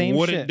do and the I same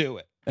wouldn't shit. do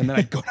it. And then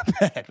I'd go to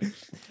bed.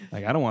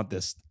 Like, I don't want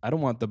this. I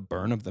don't want the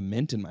burn of the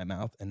mint in my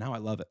mouth. And now I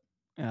love it.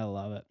 I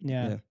love it.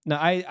 Yeah. Yeah. No,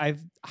 I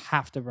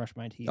have to brush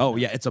my teeth. Oh, now.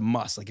 yeah. It's a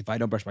must. Like, if I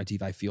don't brush my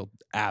teeth, I feel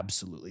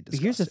absolutely But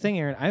disgusting. here's the thing,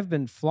 Aaron. I've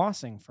been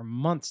flossing for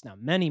months now,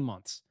 many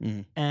months,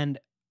 Mhm. and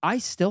I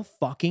still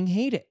fucking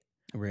hate it.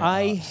 Really?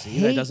 I See,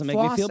 that hate doesn't make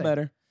me feel flossing.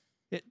 better.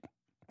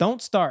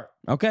 Don't start.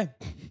 Okay.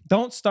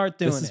 Don't start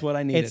doing it. This is what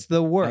I needed. It's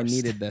the worst. I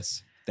needed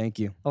this. Thank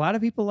you. A lot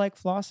of people like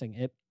flossing.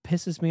 It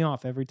pisses me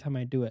off every time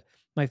I do it.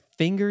 My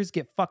fingers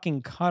get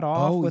fucking cut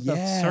off with the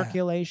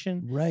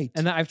circulation. Right.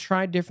 And then I've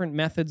tried different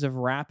methods of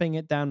wrapping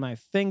it down my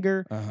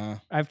finger. Uh-huh.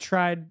 I've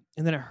tried,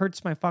 and then it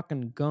hurts my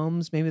fucking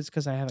gums. Maybe it's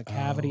because I have a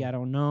cavity. Oh. I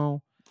don't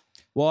know.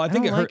 Well, I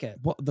think don't it like hurt. it.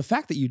 Well, the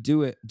fact that you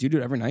do it it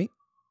every night?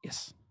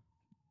 Yes.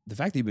 The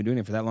fact that you've been doing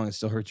it for that long, it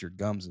still hurts your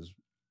gums is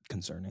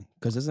concerning.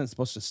 Because isn't it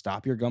supposed to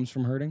stop your gums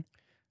from hurting?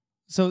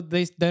 So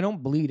they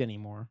don't bleed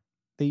anymore.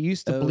 They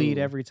used to bleed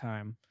Oh. every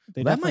time.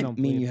 They That definitely might don't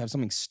mean bleed. you have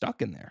something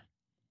stuck in there.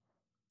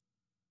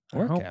 I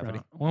Or a hope cavity.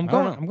 not. Well, I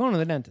don't know. I'm going to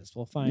the dentist.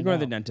 We'll find You go to out.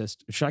 the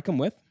dentist. Should I come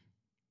with?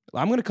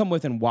 I'm going to come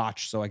with and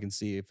watch so I can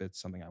see if it's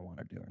something I want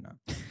to do or not.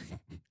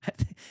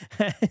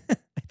 I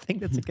think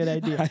that's a good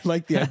idea. I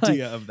like the I like-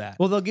 idea of that.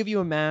 Well, they'll give you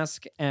a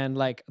mask and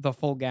like the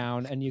full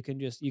gown, and you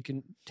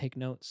can take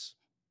notes.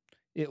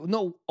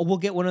 No, we'll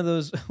get one of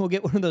those. We'll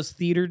get one of those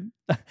theater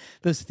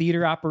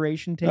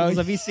operation tables.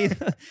 Have you seen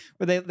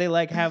where they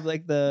like have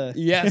like the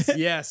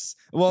Yes.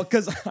 Well,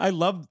 because I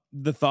love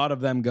the thought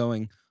of them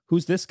going,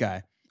 "Who's this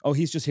guy? Oh,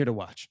 he's just here to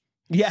watch.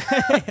 yeah.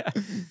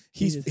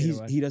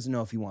 He doesn't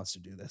know if he wants to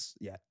do this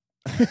yet."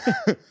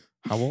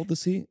 How old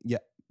is he? Yeah,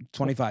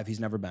 25. He's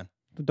never been.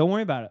 Don't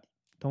worry about it.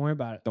 Don't worry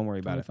about it. Don't worry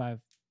about it. 25.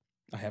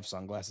 I have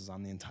sunglasses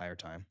on the entire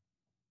time.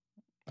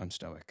 I'm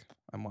stoic.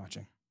 I'm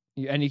watching.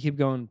 And you keep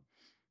going.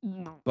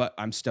 But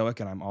I'm stoic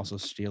and I'm also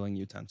stealing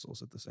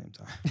utensils at the same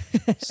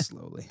time.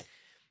 Slowly.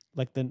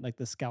 like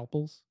the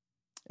scalpels.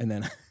 And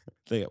then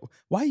they go,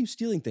 "Why are you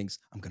stealing things?"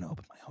 I'm going to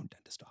open my own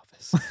dentist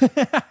office.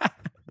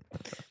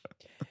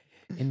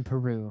 In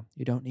Peru,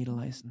 you don't need a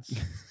license.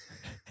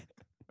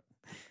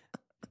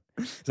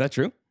 Is that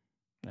true?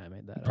 I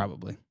made that up.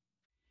 Probably.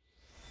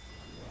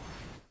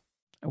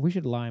 We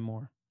should lie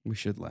more. We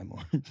should lie more.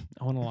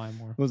 I want to lie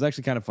more. It was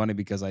actually kind of funny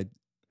because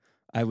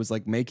I was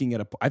like making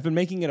it I've been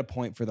making it a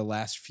point for the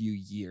last few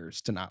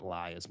years to not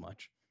lie as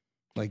much.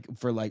 Like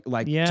for like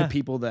Yeah. to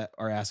people that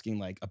are asking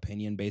like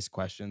opinion-based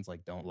questions,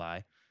 like don't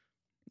lie.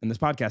 And this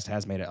podcast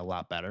has made it a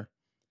lot better.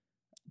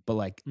 But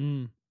like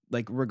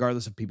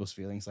regardless of people's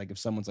feelings, like if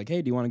someone's like,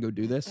 "Hey, do you want to go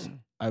do this?"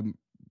 I'm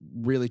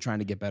really trying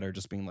to get better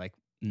just being like,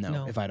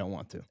 no, if I don't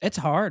want to. It's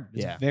hard.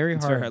 It's very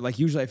It's hard. Like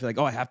usually I feel like,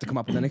 "Oh, I have to come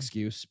up with an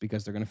excuse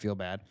because they're going to feel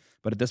bad."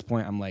 But at this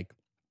point I'm like,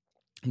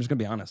 I'm just going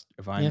to be honest.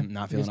 If I'm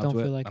not you feeling just up don't to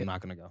it, feel like I'm it.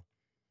 not going to go.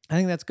 I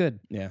think that's good.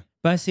 Yeah.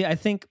 But see, I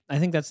think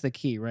that's the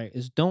key, right?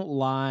 Is don't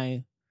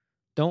lie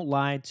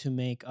to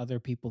make other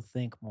people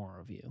think more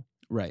of you.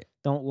 Right.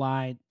 Don't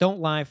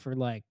lie for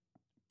like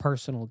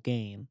personal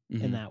gain in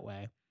Mhm. that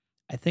way.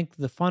 I think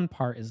the fun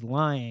part is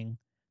lying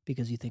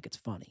because you think it's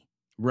funny.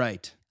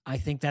 Right. I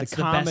think that's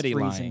the comedy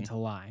best reason lying. to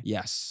lie.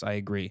 Yes, I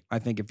agree. I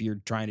think if you're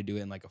trying to do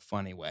it in like a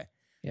funny way,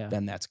 Yeah.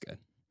 then that's good.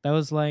 That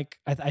was like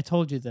I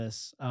told you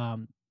this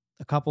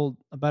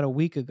about a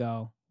week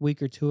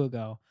or two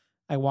ago.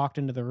 I walked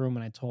into the room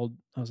and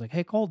I was like,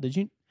 "Hey Cole,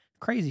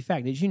 crazy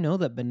fact, did you know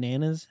that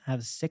bananas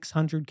have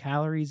 600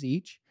 calories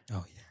each?"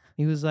 Oh yeah.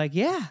 He was like,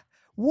 "Yeah,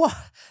 what?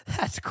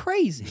 That's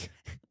crazy."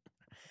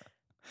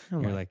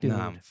 I'm You're like, "Dude,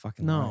 "Nah, I'm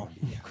fucking no, lying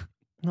to you."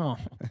 no."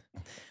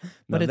 No,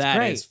 But it's that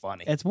great. is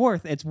funny. It's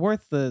worth That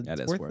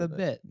the is worth it.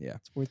 bit. Yeah.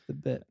 It's worth the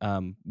bit.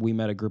 We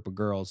met a group of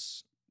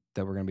girls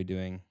that were going to be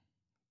doing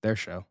their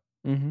show.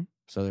 Mm-hmm.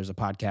 So there's a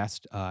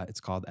podcast. It's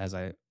called As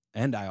I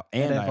And I've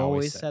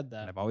always said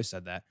that. And I've always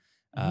said that.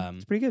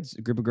 It's pretty good. It's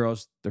a group of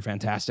girls. They're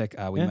fantastic.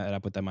 We Yeah. met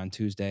up with them on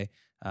Tuesday.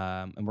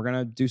 And we're going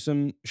to do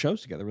some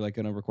shows together. We're like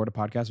going to record a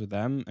podcast with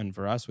them. And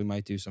for us, we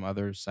might do some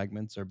other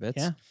segments or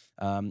bits. Yeah.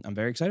 I'm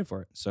very excited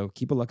for it. So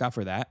keep a lookout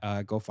for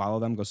that. Go follow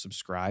them. Go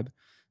subscribe.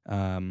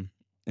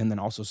 And then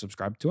also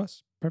subscribe to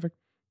us. Perfect.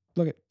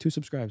 Look at 2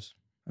 subscribes.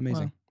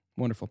 Amazing. Wow.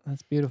 Wonderful.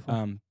 That's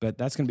beautiful. But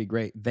that's going to be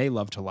great. They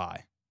love to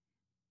lie.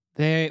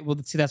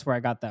 That's where I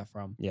got that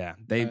from. Yeah.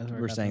 They That's where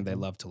I were got saying that they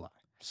from. love to lie.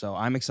 So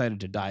I'm excited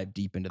to dive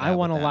deep into that. I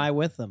want to lie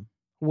with them.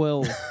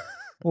 Whoa.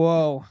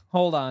 Whoa.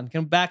 Hold on.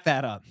 Can I back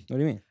that up? What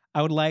do you mean?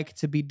 I would like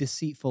to be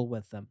deceitful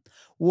with them.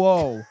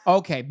 Whoa.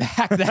 Okay.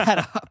 Back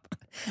that up.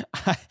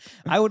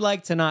 I would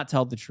like to not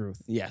tell the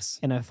truth Yes.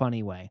 in a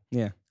funny way.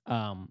 Yeah.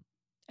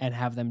 And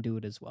have them do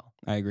it as well.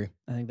 I agree.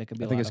 I think that could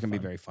be I think a it's lot going to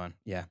of be very fun.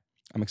 Yeah.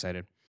 I'm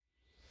excited.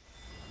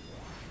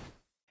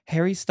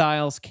 Harry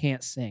Styles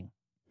can't sing.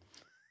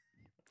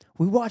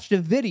 We watched a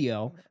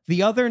video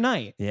the other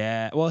night.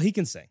 Yeah. Well, he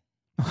can sing.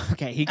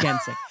 Okay, he can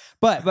sing.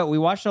 But we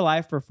watched a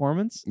live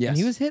performance. Yes. And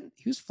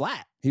he was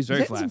flat. He's very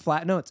He was hitting some flat.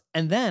 flat notes.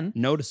 And then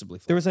Noticeably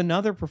flat. there was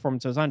another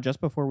performance that was on just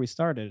before we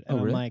started. And Oh,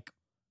 I'm really? like,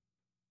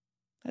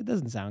 that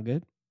doesn't sound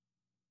good.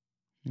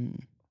 Hmm.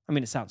 I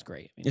mean, it sounds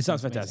great. I mean, It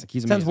sounds amazing. fantastic.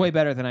 He's Sounds amazing. way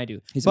better than I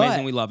do. He's But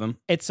amazing. We love him.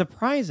 it's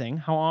surprising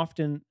how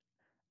often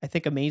I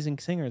think amazing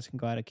singers can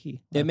go out of key. A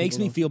lot It of makes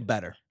people me don't. feel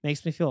better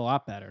Makes me feel a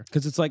lot better.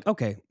 because it's like,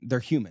 okay, they're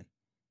human.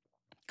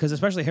 Because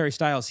especially Harry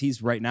Styles,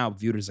 he's right now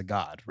viewed as a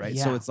god, right?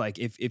 So Yeah. it's like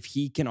if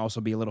he can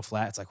also be a little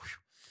flat, it's like, whew,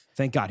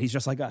 thank God, he's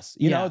just like us.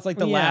 You know, Yeah. it's like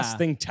the Yeah. last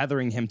thing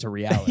tethering him to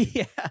reality.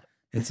 Yeah.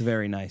 It's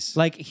very nice.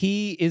 Like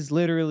he is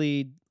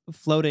literally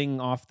floating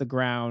off the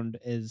ground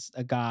as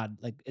a god.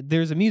 Like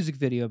there's a music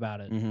video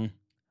about it. hmm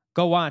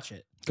Go watch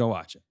it. Go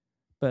watch it.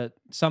 But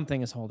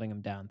something is holding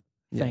him down.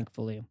 Yeah.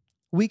 Thankfully,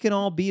 we can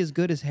all be as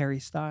good as Harry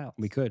Styles.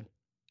 We could.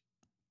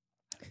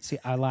 See,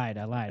 I lied.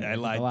 I lied. I did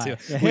the lied lie.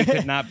 too. We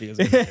could not be as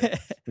good as him.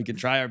 We could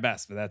try our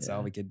best, but that's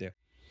all we could do.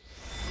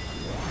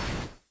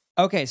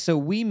 Okay, so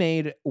we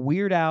made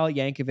Weird Al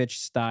Yankovic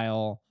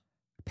style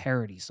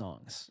parody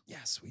songs.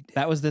 Yes, we did.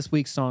 That was this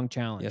week's song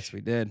challenge. Yes,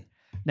 we did.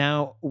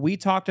 Now, we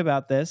talked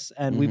about this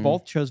and we Mhm.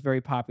 both chose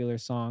very popular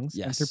songs.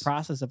 And Yes. through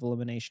process of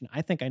elimination,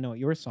 I think I know what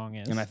your song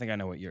is. And I think I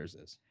know what yours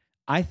is.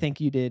 I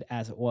think you did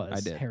As It Was.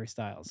 I did. Harry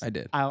Styles. I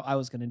did. I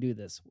was going to do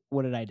this.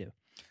 What did I do?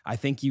 I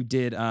think you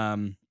did.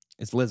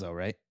 It's Lizzo,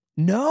 right?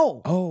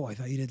 No. Oh, I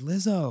thought you did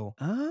Lizzo.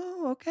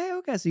 Oh, okay.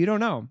 Okay. So you don't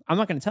know. I'm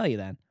not going to tell you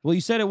then. Well,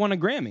 you said it won a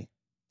Grammy.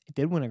 It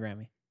did win a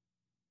Grammy.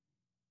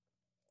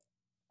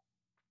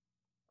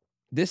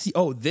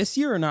 This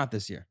year or not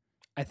this year?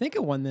 I think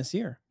it won this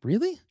year.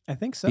 Really? I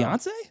think so.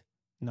 Beyonce?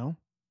 No.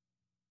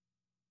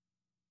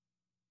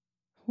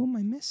 Who am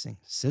I missing?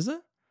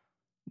 SZA?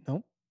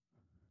 No.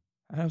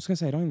 I was gonna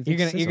say I don't even.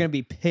 You're Think gonna SZA.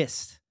 be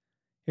pissed.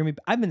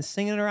 I've been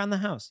singing it around the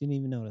house. You didn't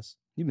even notice.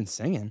 You've been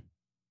singing.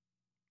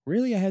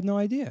 Really? I had no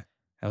idea.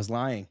 I was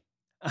lying.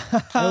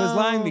 I was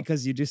lying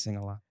because you do sing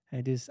a lot.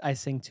 I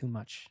sing too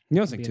much. You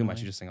don't to sing be too much.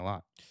 annoying. You just sing a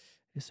lot.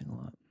 I sing a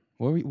lot.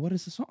 What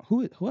is the song?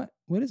 What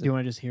is Do it? you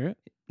want to just hear it?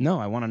 No,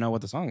 I want to know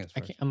what the song is. I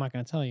First. can't, I'm not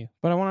gonna tell you.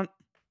 But I want to.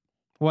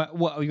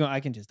 What I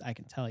can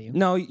tell you.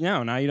 No,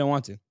 now you don't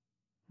want to.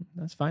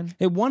 That's fine.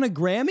 It won a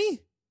Grammy.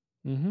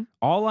 Mm-hmm.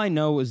 All I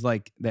know is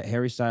like that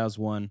Harry Styles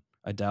won,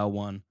 Adele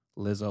won,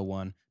 Lizzo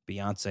won,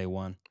 Beyonce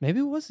won. Maybe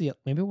it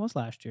was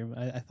last year.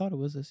 I thought it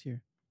was this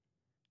year.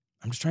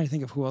 I'm just trying to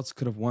think of who else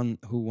could have won.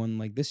 Who won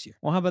like this year?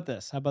 Well, how about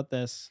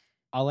this?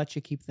 I'll let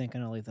you keep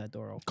thinking. I'll leave that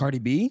door open. Cardi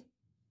B.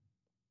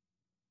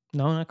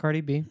 No, not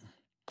Cardi B.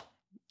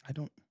 I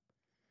don't.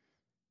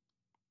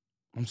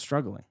 I'm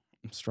struggling.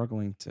 I'm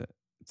struggling to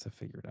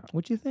figure it out.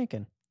 What you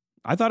thinking?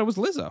 I thought it was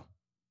Lizzo.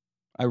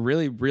 I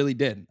really, really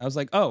did. I was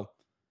like, oh,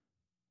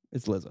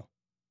 it's Lizzo.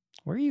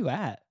 Where are you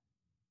at?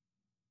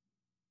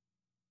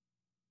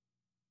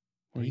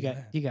 Where you you got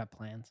at? you got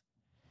plans.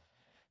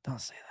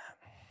 Don't say that.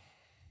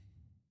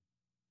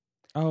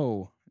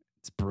 Oh,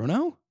 it's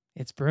Bruno?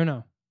 It's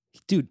Bruno.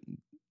 Dude,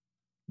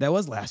 that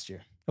was last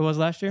year. It was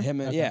last year.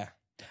 Him, Okay. yeah.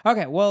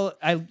 Okay. Well,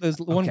 there's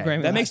one Okay,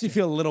 Grammy. that makes last me year.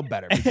 feel a little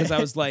better because I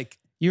was like,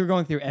 You were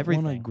going through won a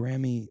everything.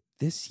 Grammy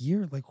this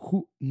year? Like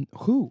who?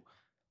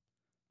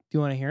 Do you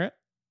want to hear it,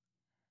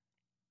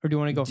 or do you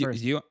want to go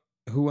first?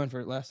 Who went for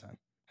it last time?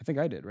 I think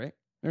I did, right?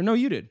 Or no,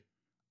 you did.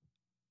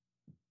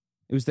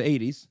 It was the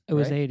 80s. It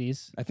was right?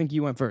 80s. I think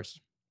you went first.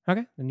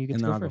 Okay, then you get And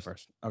to then go I'll first. go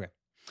first. Okay.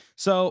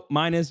 So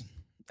mine is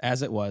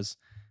As It Was.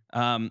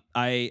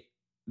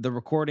 The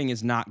recording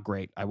is not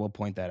great. I will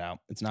point that out.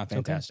 It's not okay.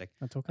 fantastic.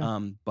 That's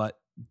okay. But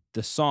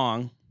the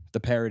song, the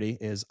parody,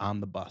 is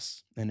On the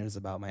Bus, and it is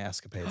about my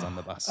escapades on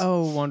the bus.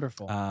 Oh,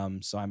 wonderful.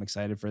 So I'm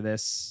excited for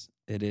this.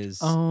 It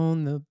is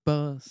On the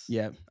bus.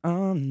 yeah,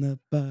 on the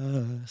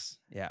bus.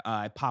 Yeah,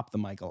 I pop the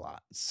mic a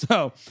lot.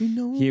 So You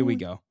know here we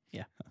go.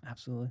 Yeah,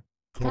 absolutely.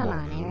 Come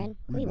on, Aaron.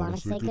 We want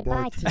to say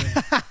goodbye to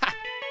you.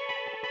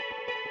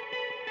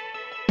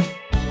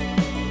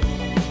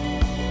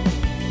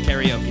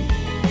 Karaoke.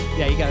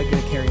 Yeah, you got a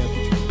good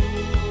karaoke track.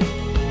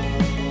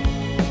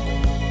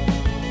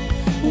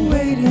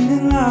 Waiting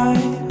in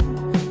line,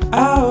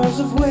 hours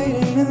of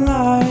waiting in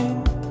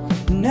line.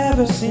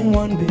 Never seen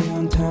one be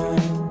on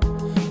time.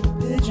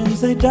 The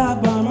pigeons they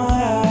dive by my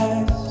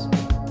eyes,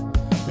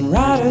 and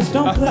riders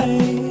don't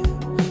play,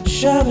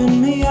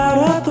 shoving me out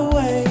of the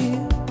way.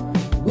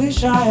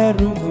 Wish I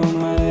had room for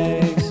my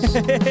legs,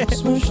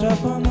 smushed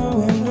up on the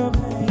window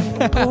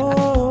pane.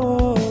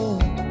 Oh,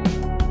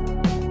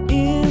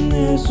 in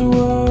this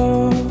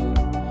world,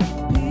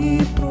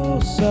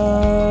 people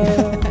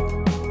suck.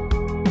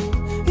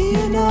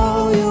 You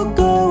know you'll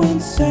go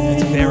insane.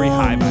 It's very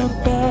high, on by the the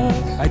way.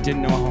 bus. I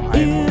didn't know how high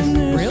it In was.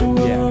 this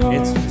Really? Yeah, world,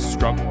 it's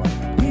struggling.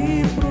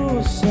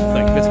 people suck.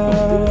 Like this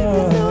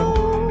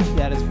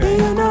That is very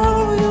You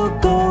know you'll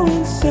go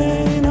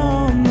insane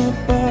on the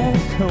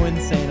bus. so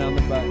insane on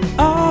the bus.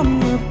 On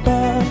the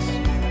bus.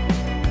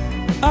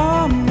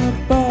 On the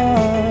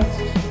bus.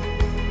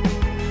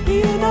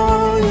 You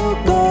know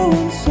you'll go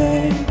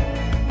insane.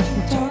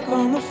 Talk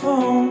on the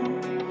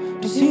phone.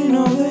 Does he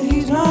know that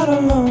he's not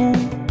alone?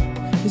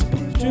 His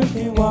beef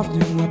jerky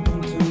wafting up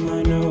into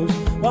my nose.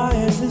 Why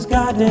is this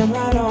goddamn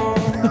light on?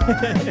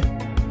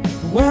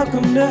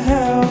 Welcome to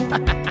hell.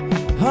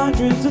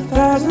 Hundreds of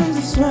thousands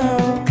of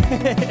smell.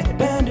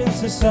 Abandoned in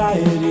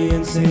society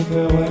and say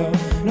farewell.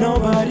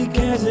 Nobody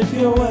cares if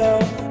you're well.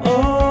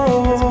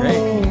 Oh,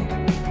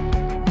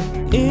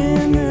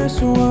 in this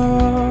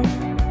world,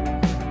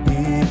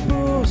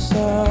 people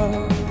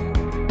suck.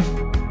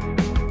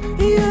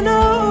 You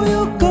know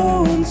you'll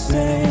go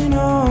insane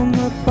on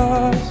the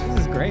bus. This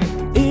is great.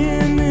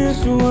 In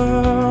this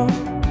world,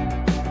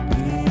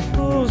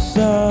 people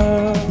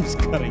suck. It's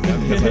cutting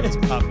out because I was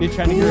popping. You're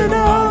trying to You hear it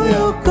know pop.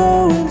 you'll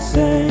go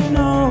insane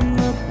on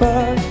the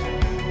bus.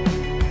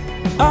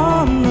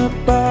 On the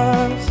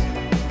bus.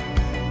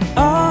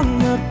 On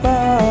the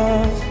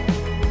bus.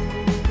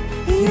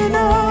 You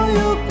know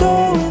you'll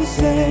go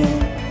insane.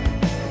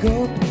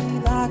 Go pee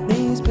like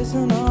these,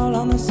 pissing all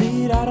on the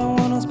seat. I don't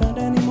wanna spend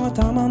any more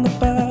time on the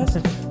bus.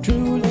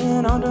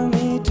 Drooling onto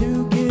me,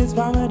 2 kids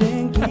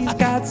vomiting. Please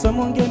God,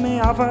 someone get me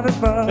off of this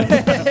bus.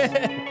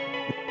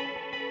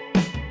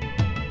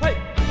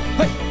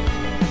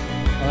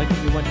 I like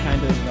that you went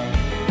kind of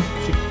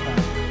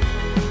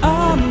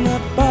On the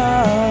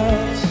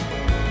bus.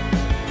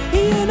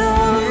 You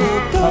know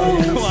you'll go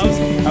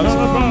insane I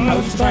on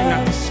was just the trying not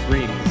to bus.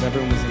 scream because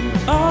everyone was in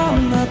the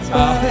On the bus.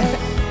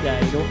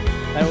 yeah, you don't.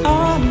 That was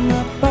On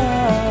the bus.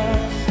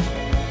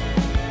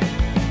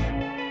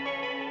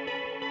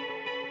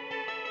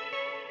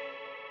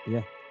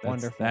 Yeah,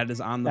 Wonderful. That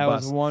is on the that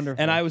bus. was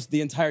wonderful. And I was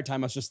the entire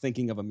time I was just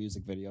thinking of a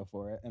music video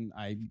for it, and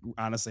I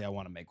honestly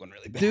want to make one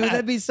really bad. dude,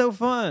 that'd be so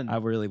fun. I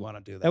really want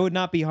to do that. That would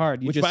not be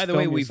hard. You Which, just by the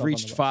way, film we've yourself on the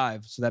reached bus.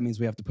 5, so that means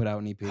we have to put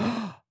out an EP.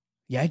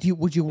 Yeah,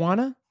 would you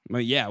wanna?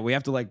 Well, yeah, we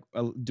have to like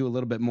do a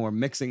little bit more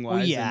mixing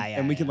wise. yeah, and, yeah,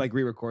 and we can yeah. like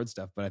re-record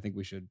stuff, but I think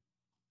we should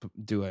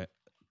do a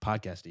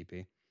podcast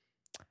EP.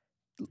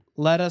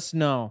 Let us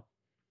know.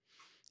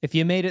 If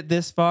you made it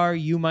this far,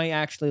 you might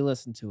actually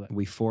listen to it.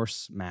 We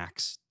force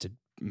Max to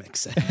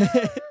mix it.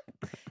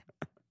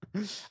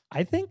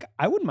 I think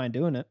I wouldn't mind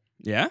doing it.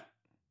 Yeah,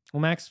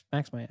 Well, Max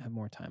might have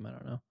more time. I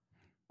don't know,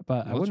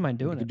 but I wouldn't mind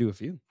doing We it. could do a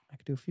few. I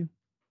could do a few.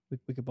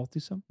 We could both do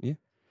some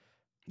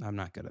I'm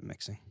not good at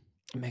mixing.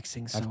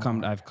 mixing. So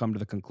I've come to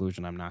the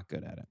conclusion I'm not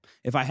good at it.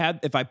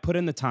 If I put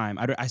in the time,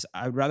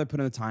 I'd rather put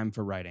in the time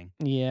for writing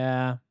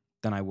Yeah,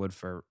 than I would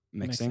for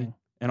mixing.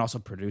 And also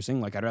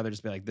producing. Like I'd rather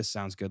just be like, this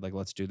sounds good. Like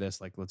let's do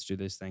this. Like let's do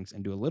these things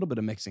and do a little bit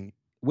of mixing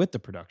with the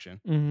production.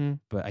 Mm-hmm.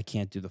 But I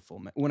can't do the full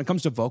mix. When it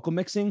comes to vocal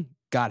mixing,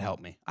 God help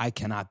me, I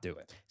cannot do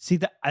it. See,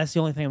 that's the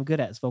only thing I'm good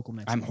at is vocal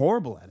mixing. I'm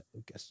horrible at it,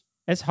 Lucas.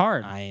 It's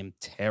hard. I am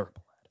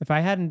terrible If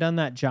I hadn't done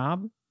that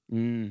job, at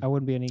it. I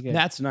wouldn't be any good.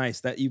 That's nice.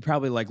 That you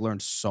probably like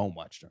learned so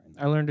much during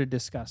that. I learned a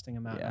disgusting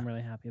amount. Yeah. I'm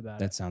really happy about it.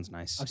 That sounds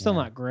nice. I'm still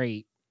Yeah. not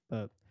great,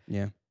 but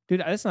Yeah. dude,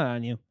 that's not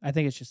on you. I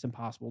think it's just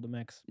impossible to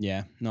mix.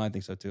 Yeah. No, I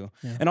think so too.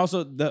 Yeah. And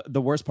also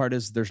the worst part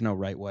is there's no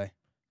right way.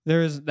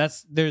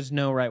 There's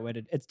no right way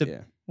to. It's the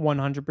Yeah.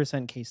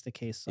 100% case to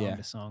case, song Yeah.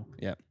 to song.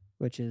 Yep.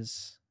 Which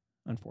is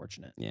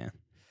unfortunate. Yeah.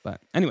 But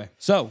anyway,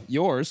 so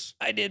yours.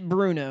 I did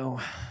Bruno.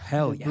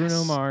 Hell yes.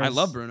 Bruno Mars. I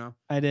love Bruno.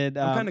 I did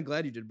I'm kind of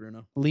glad you did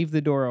Bruno. Leave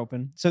the Door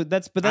Open. So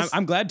that's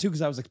I'm glad too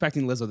because I was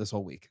expecting Lizzo this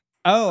whole week.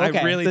 oh, okay.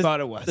 I really This- thought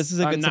it was. this is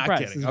a I'm good not surprise.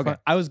 kidding. This is Okay. fun.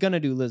 I was gonna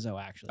do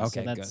Lizzo actually.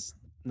 Okay, so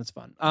that's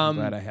fun. I'm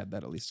glad I had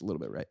that at least a little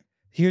bit right.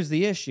 Here's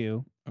the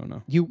issue. Oh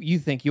no. You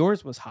think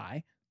yours was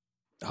high?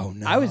 Oh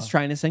no. I was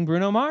trying to sing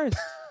Bruno Mars.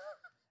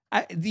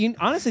 Honestly,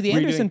 the Were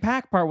you Anderson doing-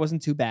 .Paak part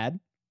wasn't too bad,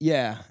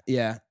 Yeah.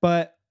 Yeah.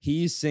 but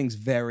He sings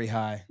very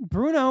high.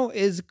 Bruno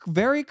is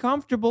very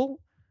comfortable,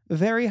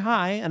 very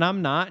high, and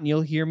I'm not. And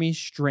you'll hear me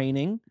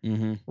straining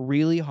Mm-hmm.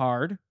 really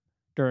hard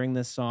during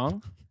this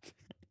song.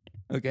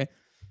 Okay.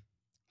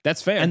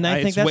 That's fair. And I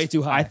think it's that's way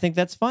too high. I think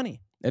that's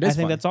funny. it is I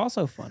think funny. that's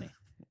also funny.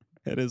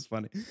 It is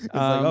funny. It's like,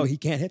 Um, oh, he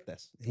can't hit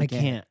this. He I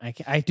can't. I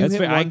do That's hit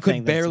fair. one I thing could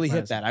that's barely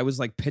hit surprising. that. I was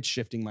like pitch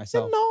shifting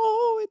myself.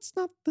 No, it's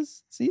not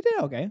this. See, you did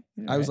okay.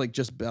 You did I was okay. like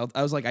just belt.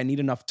 I was like, I need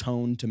enough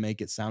tone to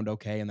make it sound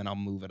okay, and then I'll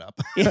move it up.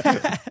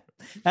 yeah,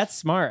 that's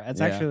smart. That's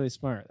Yeah. actually really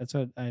smart. That's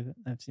what I've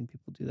seen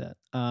people do that.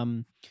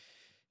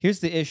 Here's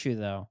the issue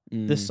though.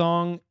 The Mm.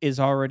 song is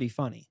already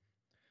funny.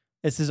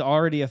 This is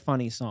already a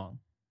funny song.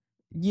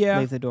 Yeah.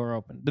 Leave the Door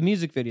Open. The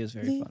music video is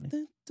very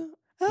funny.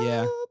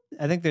 Yeah.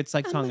 I think it's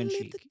like tongue in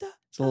cheek.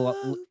 It's a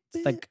little,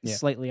 it's like Yeah.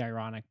 slightly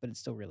ironic, but it's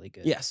still really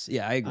good. Yes.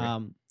 Yeah, I agree.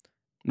 Um.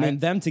 I mean,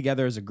 them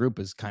together as a group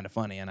is kind of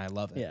funny, and I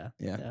love it. Yeah.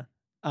 Yeah.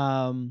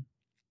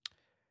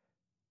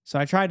 So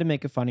I tried to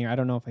make it funnier. I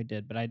don't know if I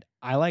did, but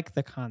I like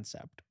the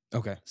concept.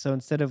 Okay. So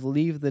instead of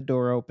leave the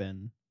door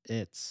open,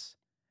 it's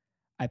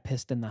I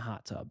pissed in the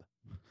hot tub.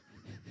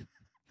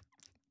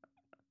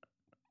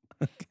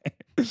 Okay.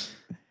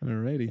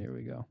 Alrighty. Here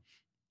we go.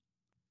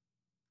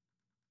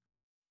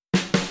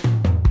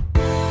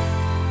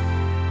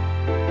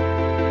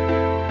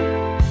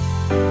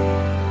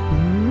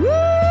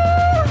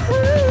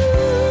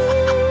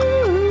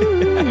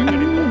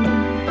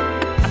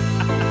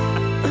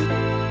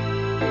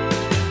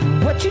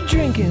 What you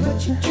drinking?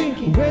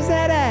 Where's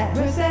that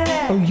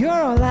at? Oh, you're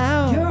all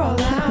out.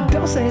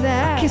 don't say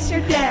that. I'll kiss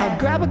your dad. I'll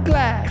grab a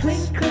glass.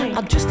 Clink, clink.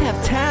 I'll just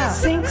have tap.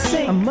 Sink,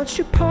 sink. I'm much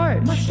too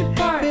parched.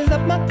 Fill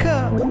up my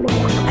cup.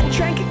 I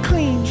drank it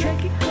clean.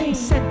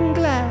 Second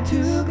glass.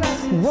 2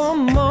 glasses.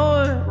 One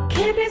more.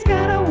 Kidney's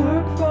gotta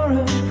work for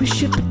him. We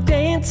should be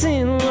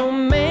dancing,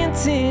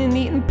 romancing,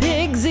 eating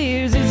pig's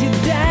ears. Is your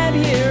dad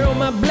here? Oh,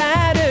 my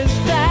bladder's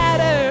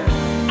fatter.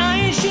 I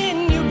ain't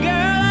shitting you,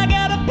 girl. I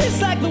gotta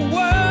piss like the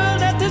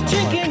world after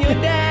drinking your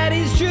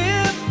daddy's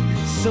drip.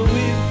 So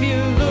if you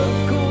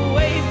look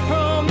away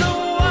from the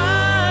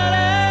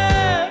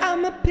water,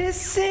 I'ma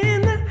piss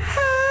in the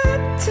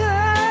hot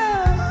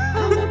tub.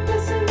 I'ma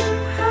piss in the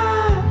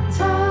hot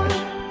tub.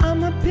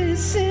 I'ma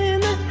piss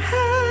in the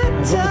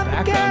hot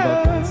tub,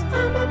 girl.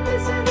 I'ma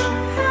piss in the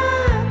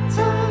hot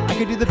tub. I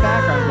could do the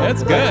background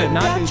vocals. That's good.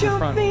 Not do the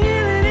front.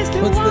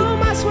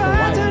 What's the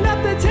turn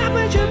up the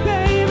temperature,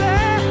 baby.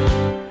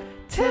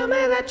 Tell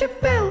me that you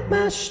felt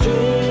my stream.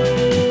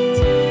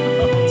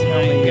 Tell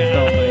me you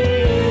felt my.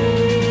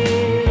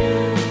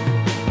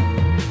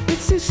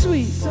 It's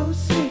so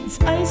sweet, it's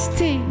iced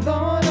tea.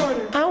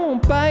 I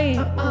won't bite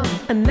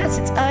unless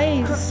it's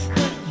ice.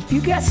 If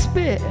you got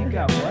spit, you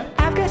got what?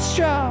 I've got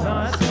straw.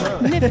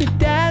 And if your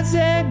dad's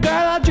there, girl,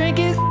 I'll drink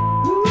it.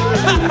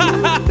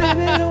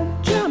 Baby,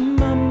 don't jump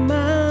my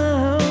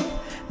mouth.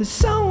 There's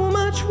so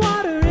much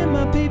water in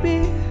my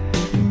baby.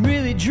 I'm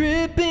really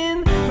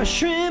dripping. My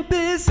shrimp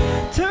is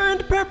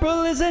turned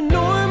purple. Is that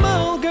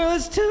normal? Girl,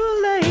 it's too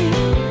late.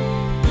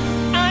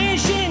 I ain't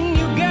shitting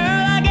you,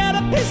 girl. I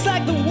gotta piss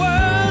like the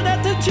world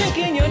after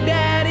drinking your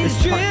daddy's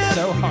drip.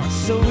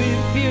 So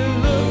if you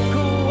look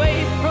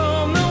away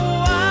from the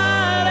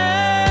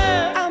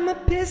water, I'ma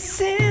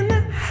piss in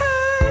the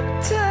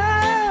hot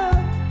tub.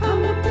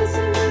 I'ma piss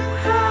in the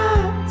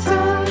hot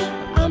tub.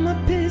 I'ma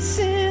piss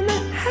in the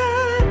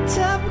hot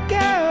tub,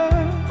 girl.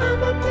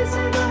 I'ma piss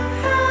in the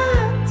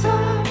hot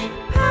tub,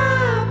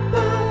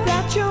 Papa.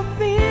 That you're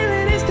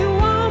feeling is too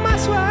warm. I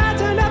swear I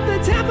turned up the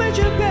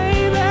temperature,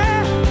 baby.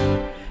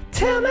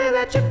 Tell me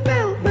that you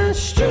felt my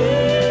stream.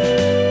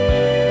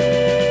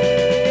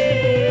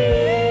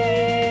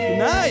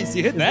 Nice,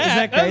 you hit that. Is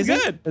that crazy? That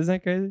was good. Isn't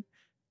that crazy?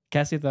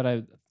 Cassie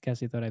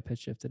thought I pitch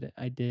shifted it.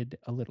 I did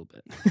a little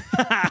bit.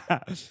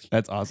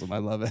 That's awesome. I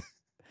love it.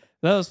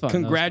 That was fun.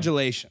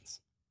 Congratulations.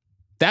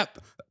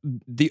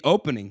 The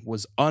opening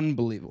was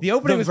unbelievable. The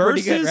opening was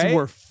pretty good, right? The verses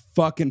were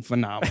fucking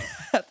phenomenal.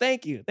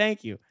 Thank you.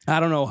 I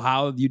don't know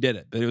how you did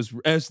it, but it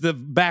was the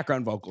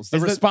background vocals. The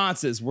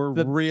responses were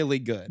really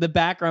good. The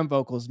background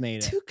vocals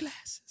made it. 2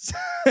 glasses.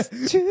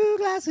 2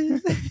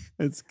 glasses.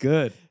 It's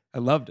good. I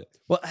loved it.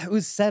 Well, it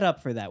was set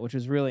up for that, which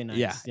was really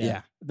nice.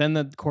 Yeah. Then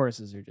the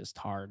choruses are just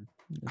hard.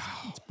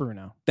 It's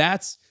Bruno.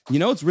 That's,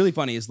 what's really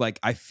funny is like,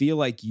 I feel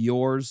like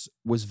yours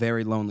was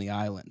very Lonely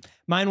Island.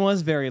 Mine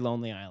was very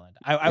Lonely Island.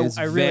 I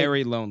really,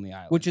 very Lonely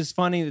Island. which is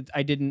funny that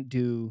I didn't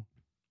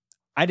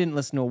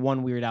listen to a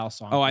one Weird Al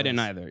song. Oh, I didn't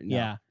either. No.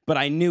 Yeah. But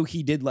I knew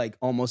he did like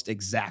almost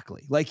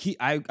exactly. Like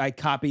I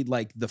copied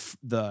like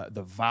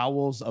the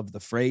vowels of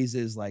the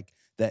phrases like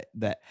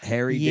that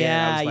Harry did.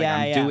 I was like,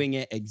 I'm doing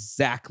it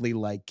exactly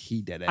like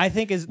he did it. I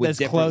think is with as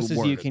different close as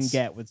you can words.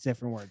 get with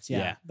different words.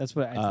 Yeah. That's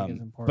what I think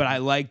is important. But I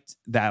liked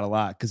that a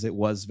lot because it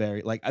was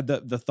very like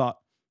the thought.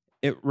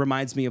 It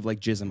reminds me of like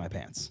Jizz in My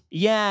Pants.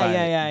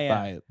 Yeah.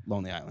 By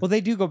Lonely Island. Well,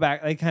 they do go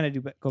back. They kind of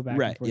do go back.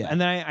 Right, And forth. yeah. And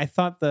then I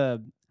thought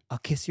I'll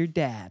kiss your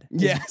dad.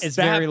 Yes, it's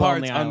that very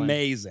part's Lonely Island.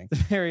 amazing.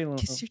 It's very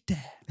lonely. Kiss your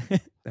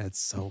dad. That's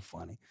so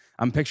funny.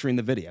 I'm picturing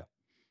the video.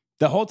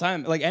 The whole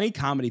time, like any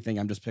comedy thing,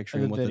 I'm just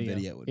picturing what the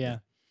video would be.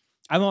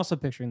 I'm also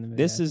picturing the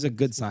video. This is a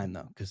good sign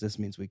though, because this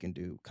means we can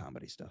do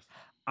comedy stuff.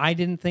 I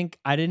didn't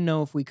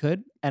know if we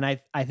could, and I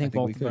think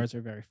both of ours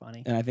are very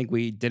funny. And I think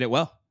we did it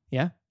well.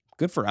 Yeah.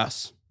 Good for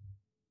us.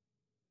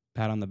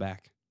 Pat on the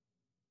back.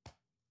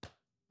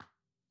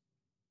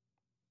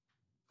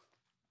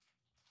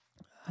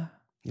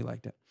 You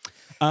liked it.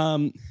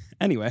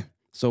 Anyway,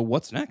 so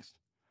what's next?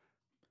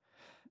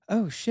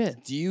 Oh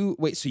shit! So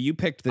you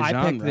picked the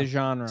genre. I picked the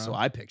genre. So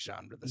I picked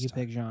genre this time. You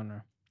picked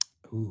genre.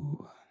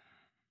 Ooh.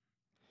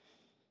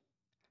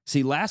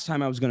 See, last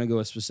time I was going to go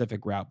a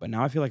specific route, but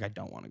now I feel like I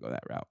don't want to go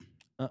that route.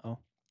 Uh-oh.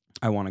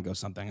 I want to go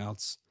something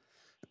else.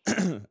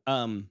 I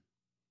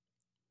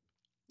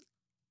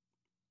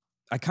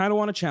kind of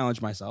want to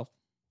challenge myself.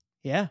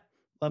 Yeah,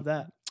 love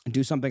that. And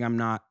do something I'm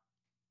not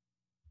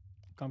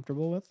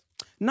comfortable with.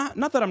 Not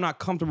that I'm not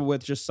comfortable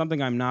with, just something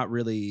I'm not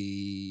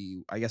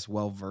really, I guess,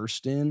 well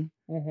versed in.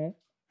 Mm-hmm.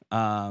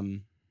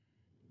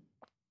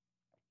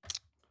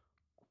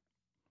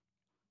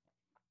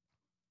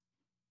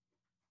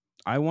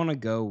 I want to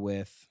go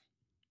with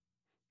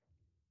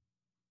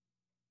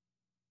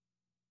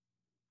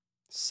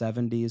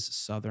 70s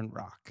Southern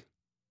rock.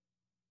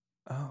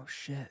 Oh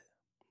shit!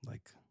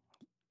 Like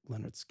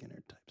Leonard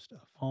Skinner type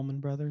stuff. Allman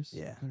Brothers.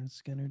 Yeah. Leonard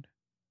Skinner.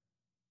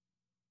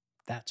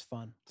 That's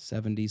fun.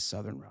 70s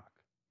Southern rock.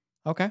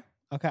 Okay.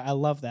 I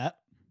love that.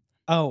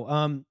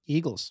 Oh,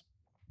 Eagles.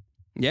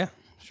 Yeah,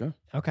 sure.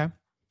 Okay.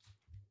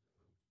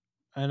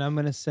 And I'm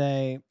gonna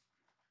say,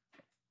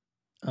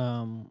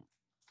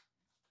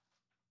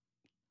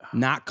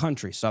 not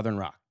country, Southern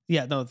rock.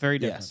 Yeah, no, very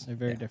different. Yes, They're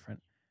very yeah.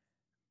 different.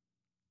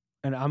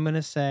 And I'm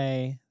gonna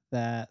say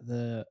that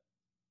the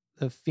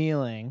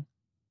feeling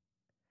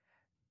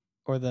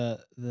or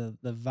the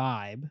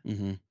vibe.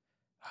 Mm-hmm.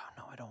 Oh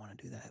no, I don't want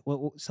to do that.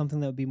 What something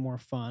that would be more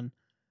fun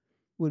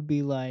would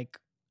be like,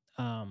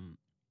 I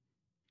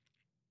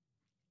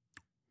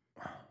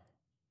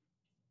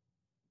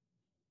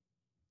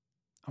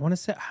want to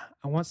say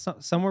I want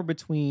somewhere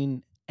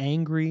between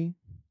angry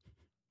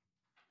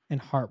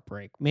and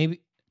heartbreak.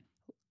 Maybe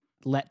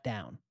let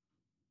down.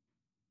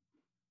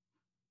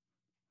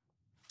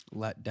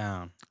 Let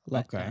down.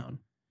 Let Okay. down.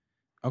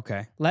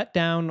 Okay. Let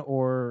down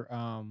or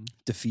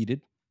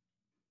Defeated.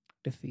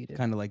 defeated.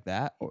 Kind of like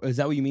that. Or is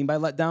that what you mean by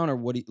let down, or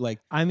what do you like?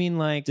 I mean,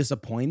 like,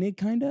 Disappointed,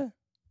 kind of.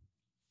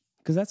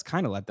 Because that's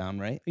kind of let down,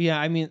 right? yeah.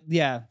 I mean,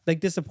 yeah, like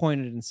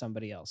disappointed in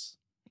somebody else.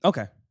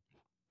 Okay.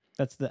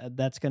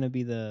 That's gonna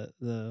be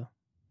the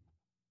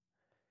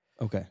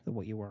Okay.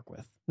 what you work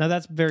with. Now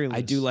that's very loose.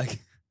 I do like.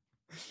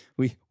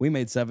 We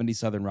made 70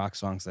 Southern rock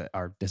songs that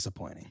are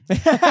disappointing.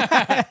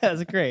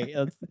 That's great.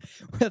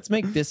 Let's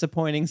make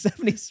disappointing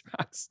 70s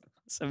rocks,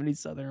 70s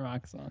Southern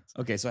rock songs.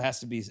 Okay, so it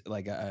has to be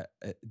like a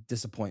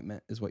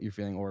disappointment is what you're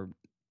feeling, or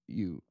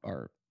you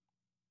are.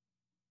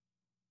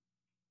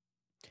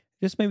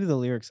 Just maybe the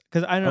lyrics,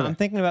 because I don't know. Okay. I'm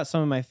thinking about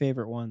some of my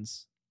favorite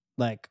ones,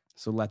 like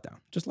So let down.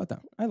 Just let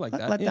down. I like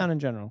that. let yeah. down in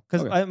general.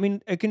 Because Okay. I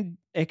mean, it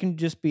can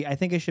just be. I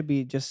think it should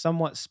be just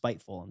somewhat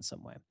spiteful in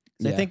some way.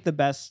 'Cause I Yeah. think the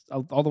best,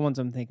 all the ones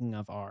I'm thinking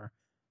of are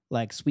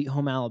like "Sweet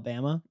Home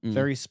Alabama," Mm.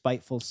 very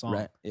spiteful song,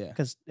 Right. Yeah.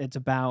 because it's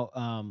about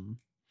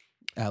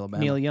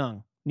Alabama. Neil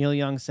Young. Neil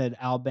Young said,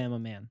 "Alabama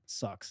man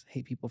sucks.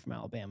 Hate people from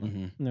Alabama,"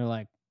 Mhm. and they're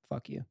like,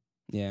 "Fuck you.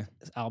 Yeah.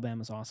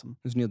 Alabama's awesome."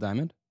 Who's Neil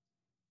Diamond?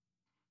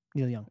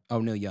 Neil Young. Oh,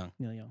 Neil Young.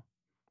 Neil Young.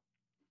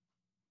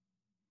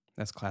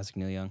 That's classic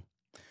Neil Young.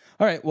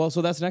 All right. Well,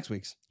 so that's next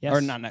week's. Yes.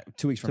 Or not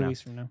 2 weeks from 2 now.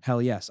 weeks from now.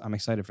 Hell yes. I'm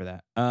excited for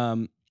that.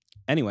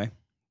 Anyway,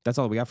 that's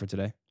all we got for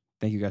today.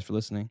 Thank you guys for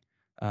listening.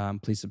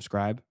 Please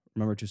subscribe.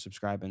 Remember to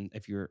subscribe. And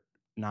if you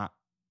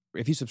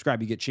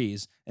subscribe, you get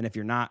cheese. And if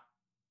you're not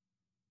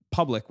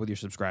public with your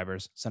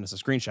subscribers, send us a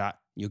screenshot.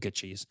 You'll get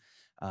cheese.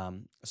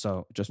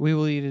 So just We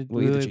will eat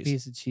We'll eat the a cheese.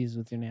 piece of cheese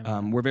with your name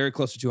on it. we're very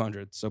close to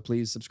 200. So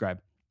please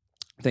subscribe.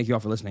 Thank you all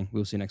for listening. We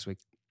will see you next week.